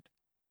Minert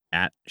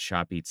at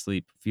Shop Eat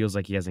Sleep feels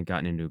like he hasn't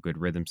gotten into a good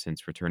rhythm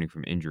since returning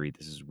from injury.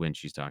 This is when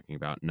she's talking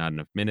about not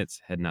enough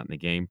minutes, head not in the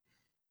game.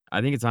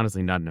 I think it's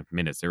honestly not enough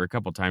minutes. There were a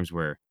couple times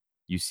where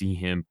you see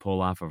him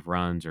pull off of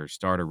runs or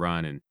start a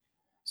run, and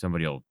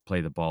somebody will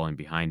play the ball in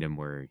behind him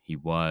where he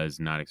was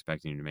not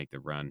expecting him to make the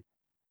run.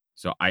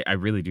 So I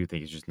really do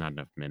think it's just not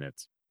enough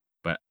minutes.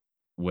 But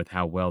with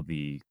how well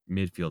the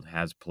midfield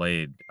has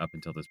played up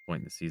until this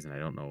point in the season, I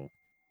don't know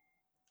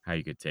how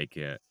you could take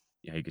it.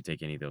 How you could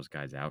take any of those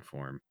guys out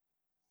for him.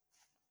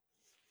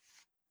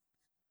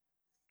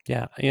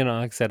 Yeah, like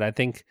I said, I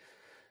think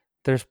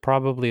there's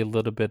probably a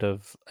little bit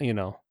of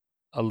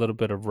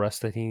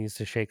rust that he needs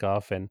to shake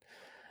off. And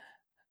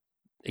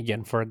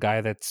again, for a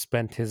guy that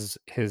spent his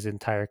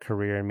entire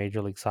career in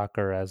Major League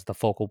Soccer as the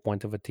focal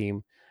point of a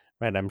team,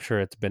 right? I'm sure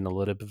it's been a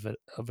little bit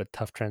of a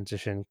tough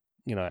transition,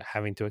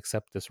 having to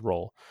accept this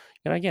role.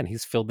 And again,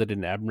 he's filled it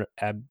in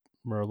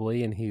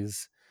admirably, and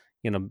he's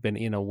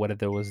been, whether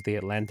there was the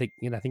Atlantic,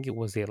 I think it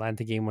was the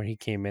Atlantic game where he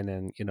came in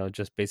and,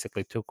 just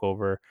basically took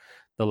over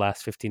the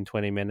last 15,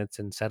 20 minutes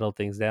and settled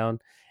things down.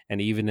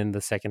 And even in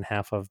the second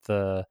half of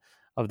the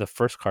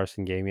first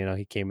Carson game,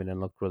 he came in and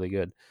looked really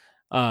good.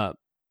 Uh,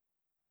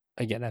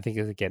 Again, I think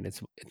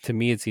it's to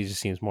me it just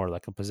seems more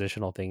like a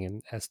positional thing,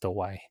 and as to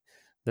why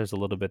there's a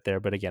little bit there.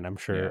 But again,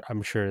 Yeah.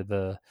 I'm sure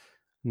the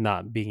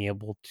not being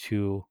able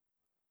to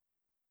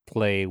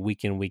play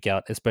week in week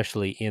out,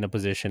 especially in a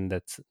position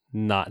that's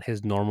not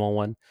his normal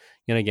one.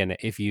 Again,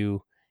 if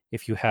you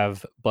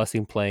have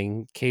Blessing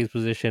playing K's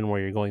position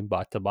where you're going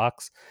bot to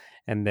box,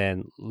 and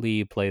then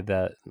Lee play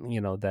that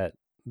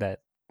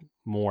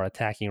more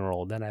attacking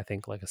role, then I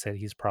think, like I said,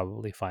 he's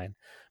probably fine.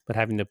 But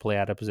having to play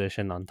out of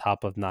position on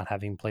top of not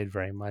having played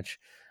very much,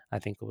 I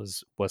think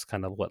was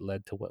kind of what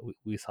led to what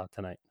we saw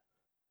tonight.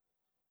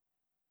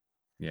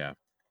 Yeah.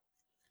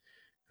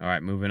 All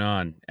right, moving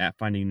on. At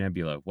Finding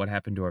Nebula, what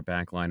happened to our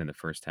back line in the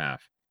first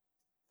half?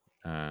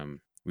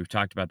 We've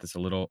talked about this a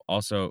little.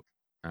 Also,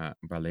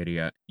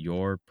 Valeria,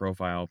 your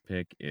profile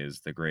pick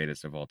is the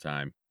greatest of all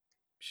time.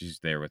 She's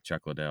there with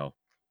Chuck Liddell.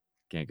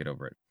 Can't get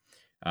over it.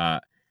 Uh,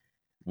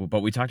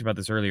 but we talked about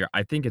this earlier.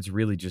 I think it's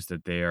really just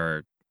that they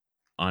are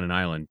on an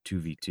island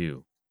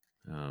 2v2,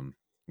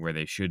 where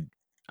they should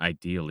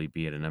ideally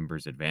be at a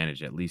numbers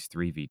advantage, at least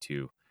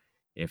 3v2,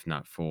 if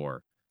not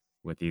 4,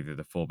 with either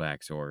the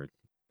fullbacks or,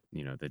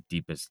 the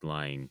deepest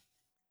lying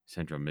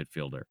central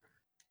midfielder.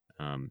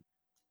 Um,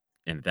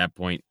 and at that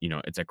point,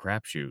 it's a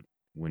crapshoot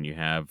when you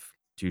have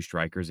two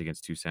strikers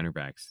against two center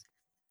backs.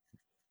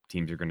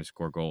 Teams are going to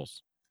score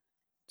goals.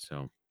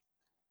 So,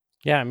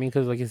 Yeah, I mean,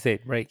 because like you say,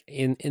 right,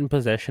 in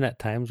possession at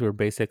times we're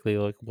basically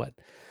like what,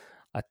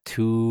 a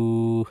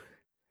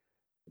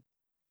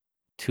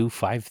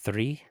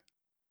 2-2-5-3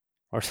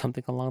 or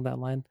something along that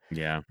line,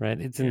 yeah,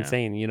 right? It's yeah,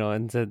 insane,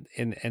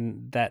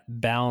 and that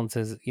balance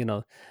is,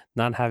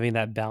 not having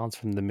that balance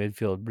from the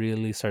midfield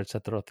really starts to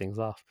throw things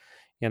off.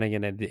 And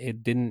again,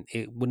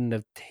 it wouldn't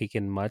have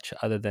taken much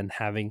other than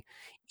having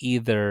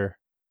either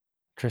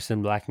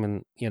Tristan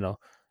Blackman,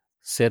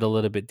 sit a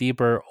little bit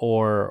deeper,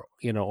 or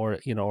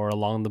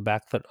along the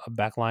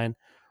back line,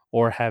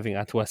 or having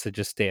Atuesta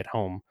just stay at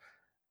home.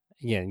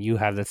 Again, you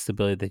have that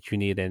stability that you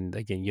need, and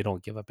again, you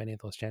don't give up any of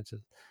those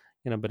chances.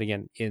 But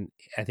again, in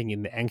I think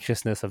in the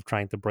anxiousness of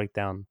trying to break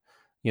down,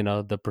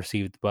 the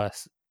perceived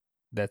bust,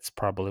 that's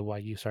probably why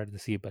you started to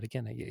see. But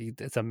again,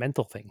 it's a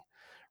mental thing,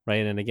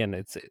 right? And again,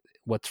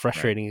 what's right.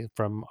 frustrating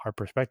from our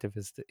perspective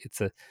is that it's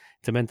a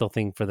mental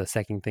thing for the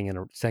second game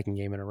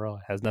in a row.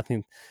 It has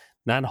nothing,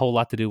 not a whole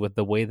lot to do with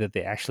the way that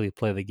they actually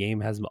play the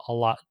game. It has a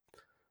lot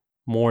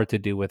more to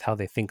do with how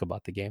they think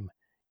about the game.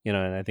 And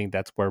I think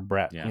that's where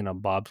Yeah.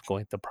 Bob's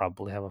going to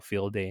probably have a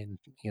field day, and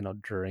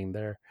during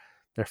their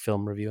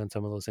film review and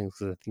some of those things,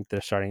 because I think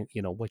they're starting,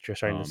 what you're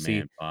starting to Oh, see,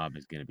 man. Bob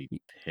is going to be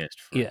pissed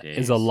for yeah,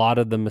 is a days. lot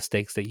of the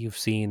mistakes that you've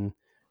seen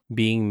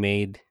being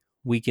made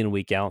week in,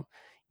 week out.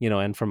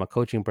 And from a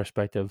coaching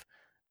perspective,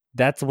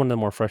 that's one of the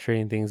more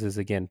frustrating things is,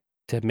 again,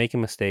 to make a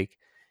mistake,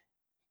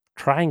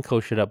 try and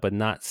coach it up, but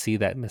not see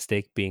that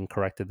mistake being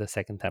corrected the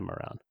second time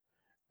around.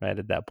 Right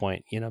at that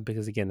point,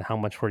 because again, how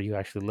much were you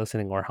actually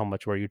listening, or how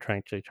much were you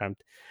trying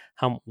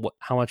how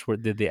much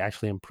did they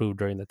actually improve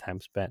during the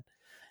time spent?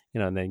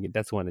 And then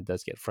that's when it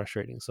does get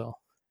frustrating. So,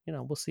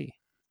 we'll see.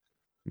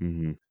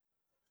 Hmm.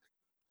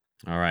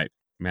 All right.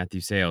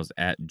 Matthew Sales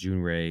at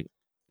June Ray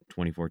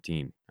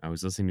 2014. I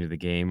was listening to the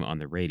game on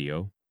the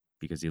radio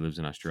because he lives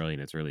in Australia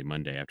and it's early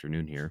Monday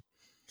afternoon here.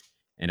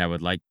 And I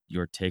would like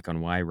your take on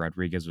why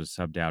Rodriguez was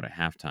subbed out at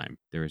halftime.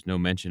 There is no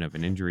mention of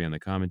an injury on the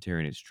commentary,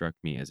 and it struck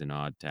me as an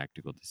odd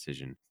tactical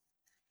decision.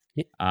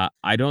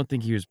 I don't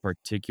think he was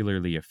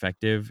particularly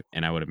effective,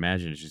 and I would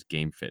imagine it's just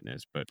game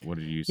fitness. But what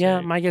did you Yeah,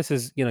 say? my guess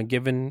is,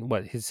 given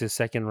what his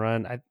second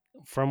run,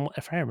 from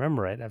if I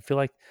remember right, I feel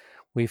like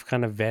we've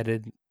kind of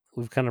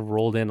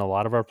rolled in a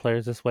lot of our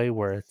players this way,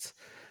 where it's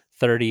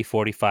 30,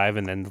 45,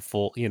 and then the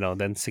full,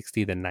 then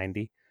 60, then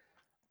 90.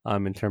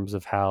 In terms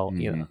of how,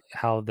 Hmm.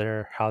 how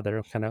they're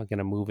kind of going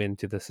to move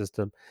into the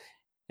system.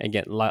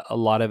 Again, a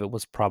lot of it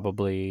was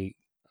probably,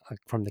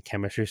 from the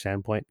chemistry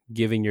standpoint.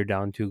 Giving you're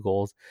down 2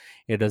 goals,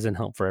 it doesn't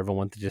help for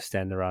everyone to just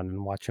stand around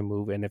and watch a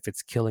move. And if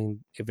it's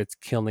killing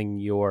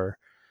your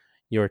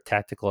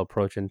tactical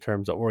approach in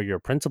terms of, or your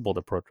principled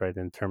approach, right,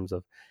 in terms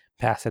of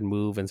pass and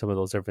move and some of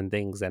those different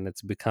things, and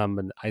it's become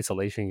an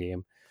isolation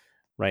game,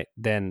 right,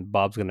 then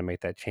Bob's going to make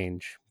that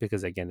change,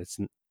 because again, it's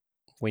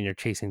when you're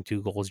chasing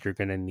 2 goals, you're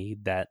going to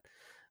need that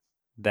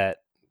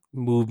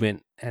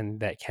movement and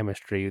that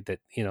chemistry that,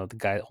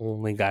 the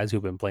only guys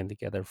who've been playing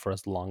together for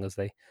as long as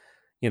they,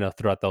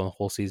 throughout the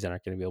whole season, are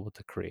going to be able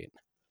to create.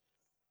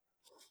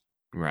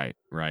 Right,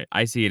 right.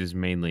 I see it as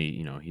mainly,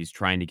 he's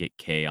trying to get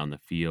K on the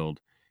field,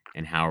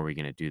 and how are we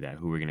going to do that?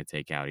 Who are we going to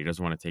take out? He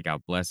doesn't want to take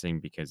out Blessing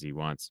because he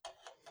wants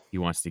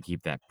to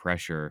keep that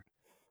pressure,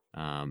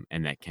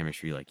 and that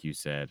chemistry, like you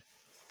said.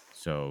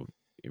 So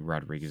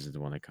Rodriguez is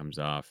the one that comes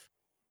off.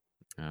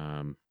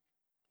 Um,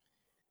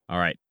 all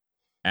right,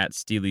 at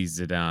Steely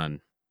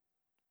Zidane,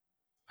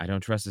 I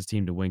don't trust this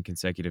team to win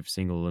consecutive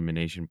single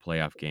elimination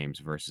playoff games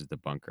versus the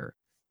bunker.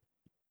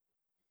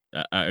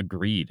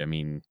 Agreed. I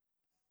mean,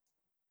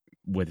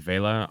 with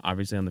Vela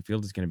obviously on the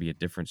field is going to be a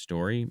different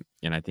story,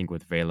 and I think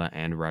with Vela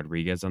and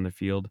Rodriguez on the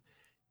field,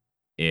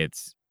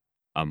 it's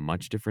a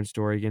much different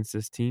story against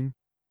this team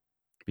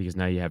because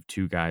now you have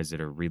two guys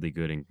that are really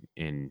good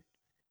in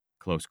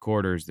close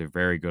quarters. They're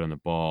very good on the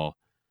ball,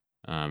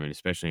 and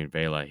especially in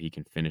Vela, he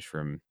can finish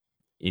from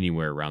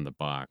anywhere around the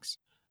box.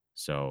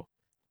 So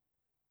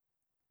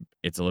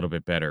it's a little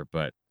bit better,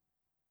 but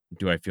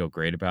do I feel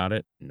great about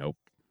it? Nope.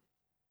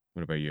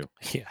 What about you?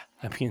 Yeah,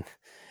 I mean,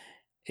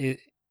 it.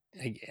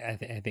 I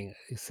think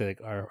it's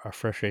like our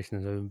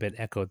frustrations have been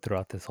echoed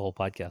throughout this whole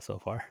podcast so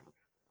far.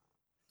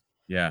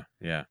 Yeah,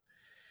 yeah.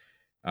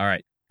 All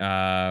right.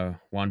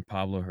 Juan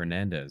Pablo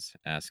Hernandez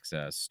asks,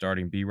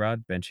 starting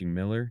B-Rod, benching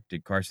Miller.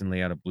 Did Carson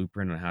lay out a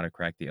blueprint on how to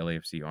crack the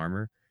LAFC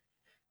armor?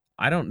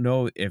 I don't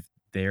know if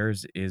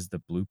theirs is the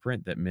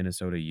blueprint that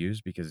Minnesota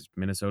used because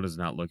Minnesota's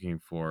not looking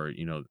for,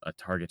 a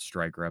target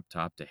striker up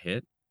top to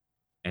hit.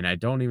 And I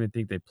don't even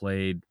think they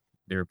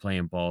were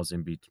playing balls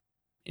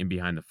in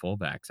behind the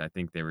fullbacks. I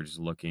think they were just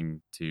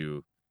looking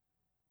to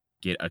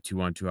get a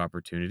 2-on-2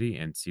 opportunity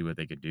and see what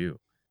they could do.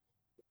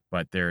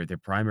 But their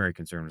primary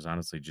concern was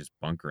honestly just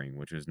bunkering,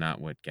 which was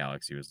not what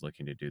Galaxy was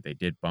looking to do. They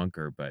did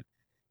bunker, but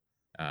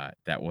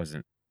that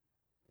wasn't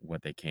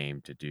what they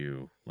came to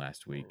do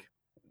last week.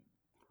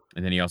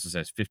 And then he also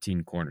says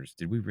 15 corners.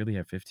 Did we really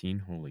have 15?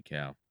 Holy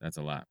cow, that's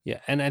a lot. Yeah,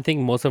 and I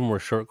think most of them were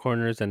short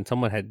corners, and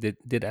someone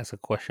did ask a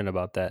question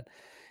about that.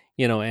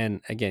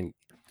 And again,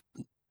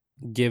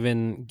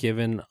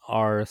 given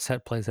our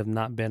set plays have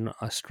not been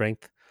a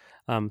strength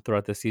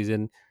throughout the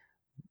season,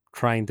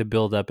 trying to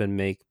build up and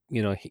make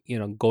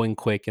going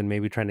quick and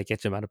maybe trying to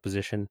catch them out of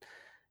position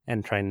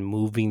and trying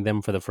moving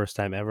them for the first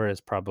time ever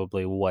is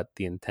probably what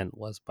the intent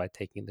was by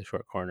taking the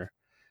short corner.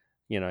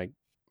 You know,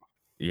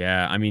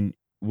 Yeah, I mean,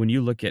 when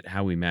you look at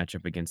how we match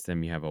up against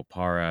them, you have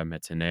Opara,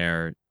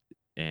 Metzener,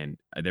 and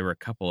there were a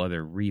couple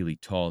other really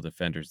tall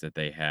defenders that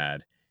they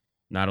had.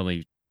 Not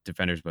only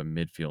defenders, but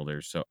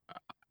midfielders. So,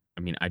 I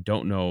mean, I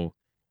don't know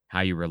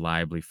how you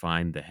reliably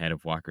find the head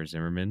of Walker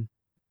Zimmerman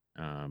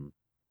um,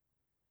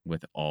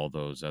 with all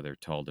those other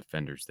tall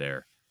defenders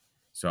there.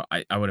 So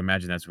I would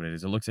imagine that's what it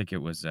is. It looks like it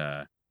was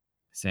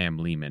Sam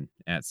Lehman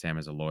at Sam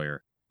as a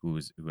lawyer who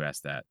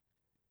asked that.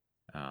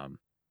 Um,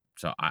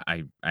 so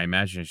I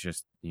imagine it's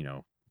just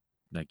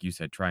like you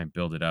said, try and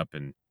build it up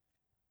and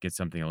get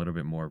something a little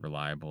bit more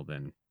reliable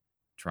than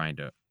trying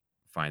to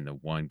find the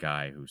one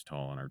guy who's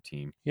tall on our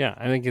team. yeah,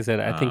 I think I said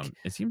I think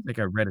It seems like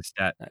I read a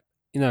stat.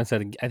 I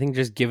said I think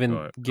just given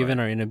Go given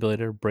ahead. our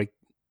inability to break,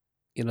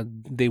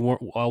 they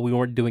weren't while we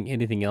weren't doing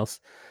anything else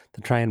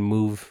to try and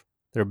move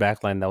their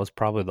back line. That was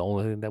probably the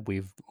only thing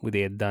that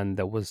they had done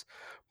that was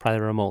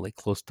probably remotely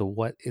close to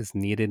what is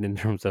needed in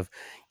terms of,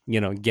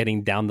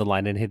 getting down the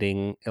line and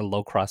hitting a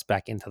low cross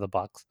back into the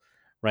box,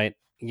 right?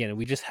 Again,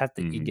 we just have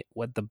to. Hmm.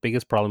 What the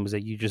biggest problem is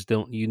that you just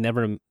don't. You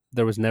never.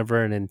 There was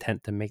never an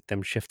intent to make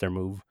them shift their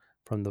move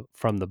from the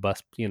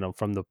bus.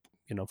 From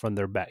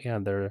their back.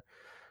 Their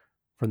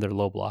from their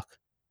low block,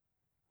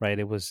 right?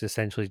 It was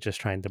essentially just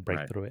trying to break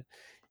Right. through it.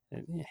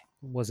 And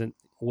wasn't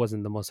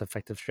the most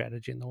effective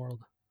strategy in the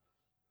world.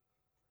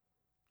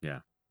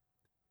 Yeah.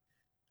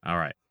 All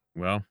right.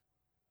 Well,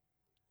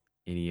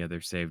 any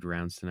other saved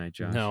rounds tonight,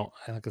 Josh? No,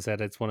 like I said,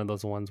 it's one of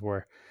those ones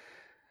where,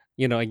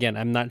 again,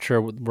 I'm not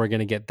sure we're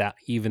gonna get that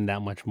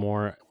much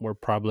more. We're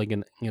probably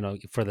gonna,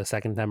 for the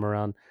second time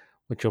around,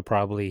 which you'll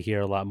probably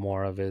hear a lot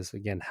more of is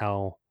again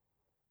how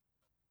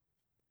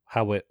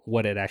it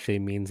what it actually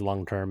means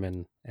long term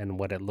and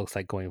what it looks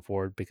like going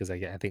forward. Because I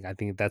think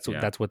Yeah. that's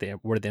where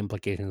the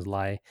implications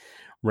lie,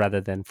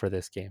 rather than for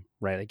this game.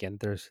 Right? Again,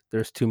 there's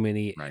too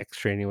many Right.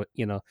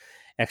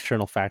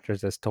 external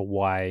factors as to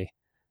why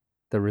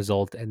the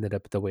result ended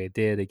up the way it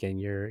did. Again,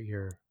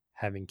 you're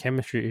having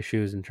chemistry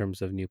issues in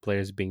terms of new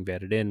players being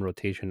vetted in,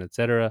 rotation,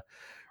 etc.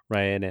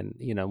 Right? And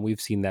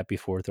we've seen that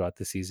before throughout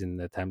the season,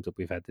 the times that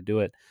we've had to do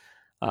it.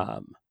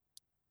 Um,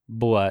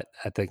 but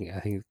I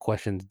think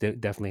questions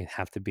definitely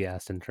have to be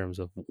asked in terms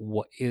of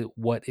what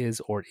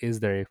is or is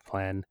there a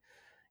plan,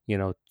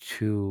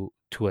 to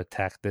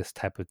attack this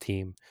type of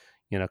team,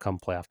 come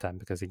playoff time,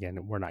 because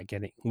again, we're not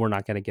going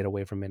to get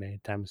away from it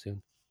anytime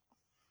soon.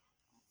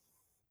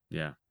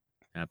 Yeah.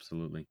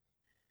 Absolutely.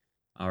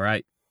 All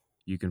right.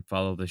 You can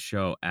follow the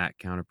show at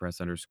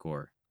counterpress_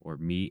 or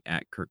me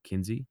at Kirk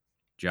Kinsey.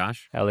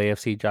 Josh,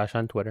 LAFC Josh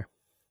on Twitter.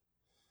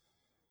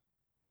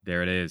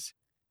 there it is.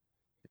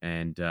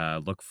 And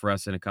look for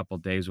us in a couple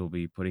of days. We'll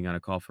be putting on a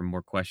call for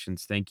more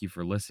questions. Thank you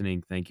for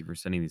listening. Thank you for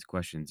sending these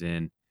questions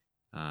in.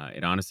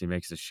 It honestly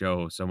makes the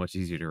show so much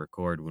easier to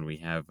record when we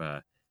have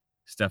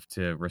stuff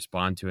to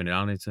respond to, and it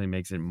honestly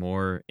makes it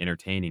more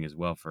entertaining as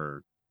well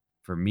for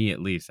me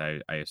at least. I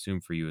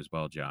assume for you as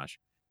well, Josh.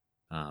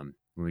 When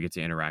we get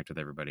to interact with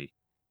everybody.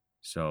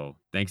 So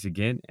thanks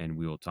again, and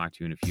we will talk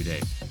to you in a few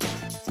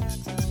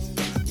days.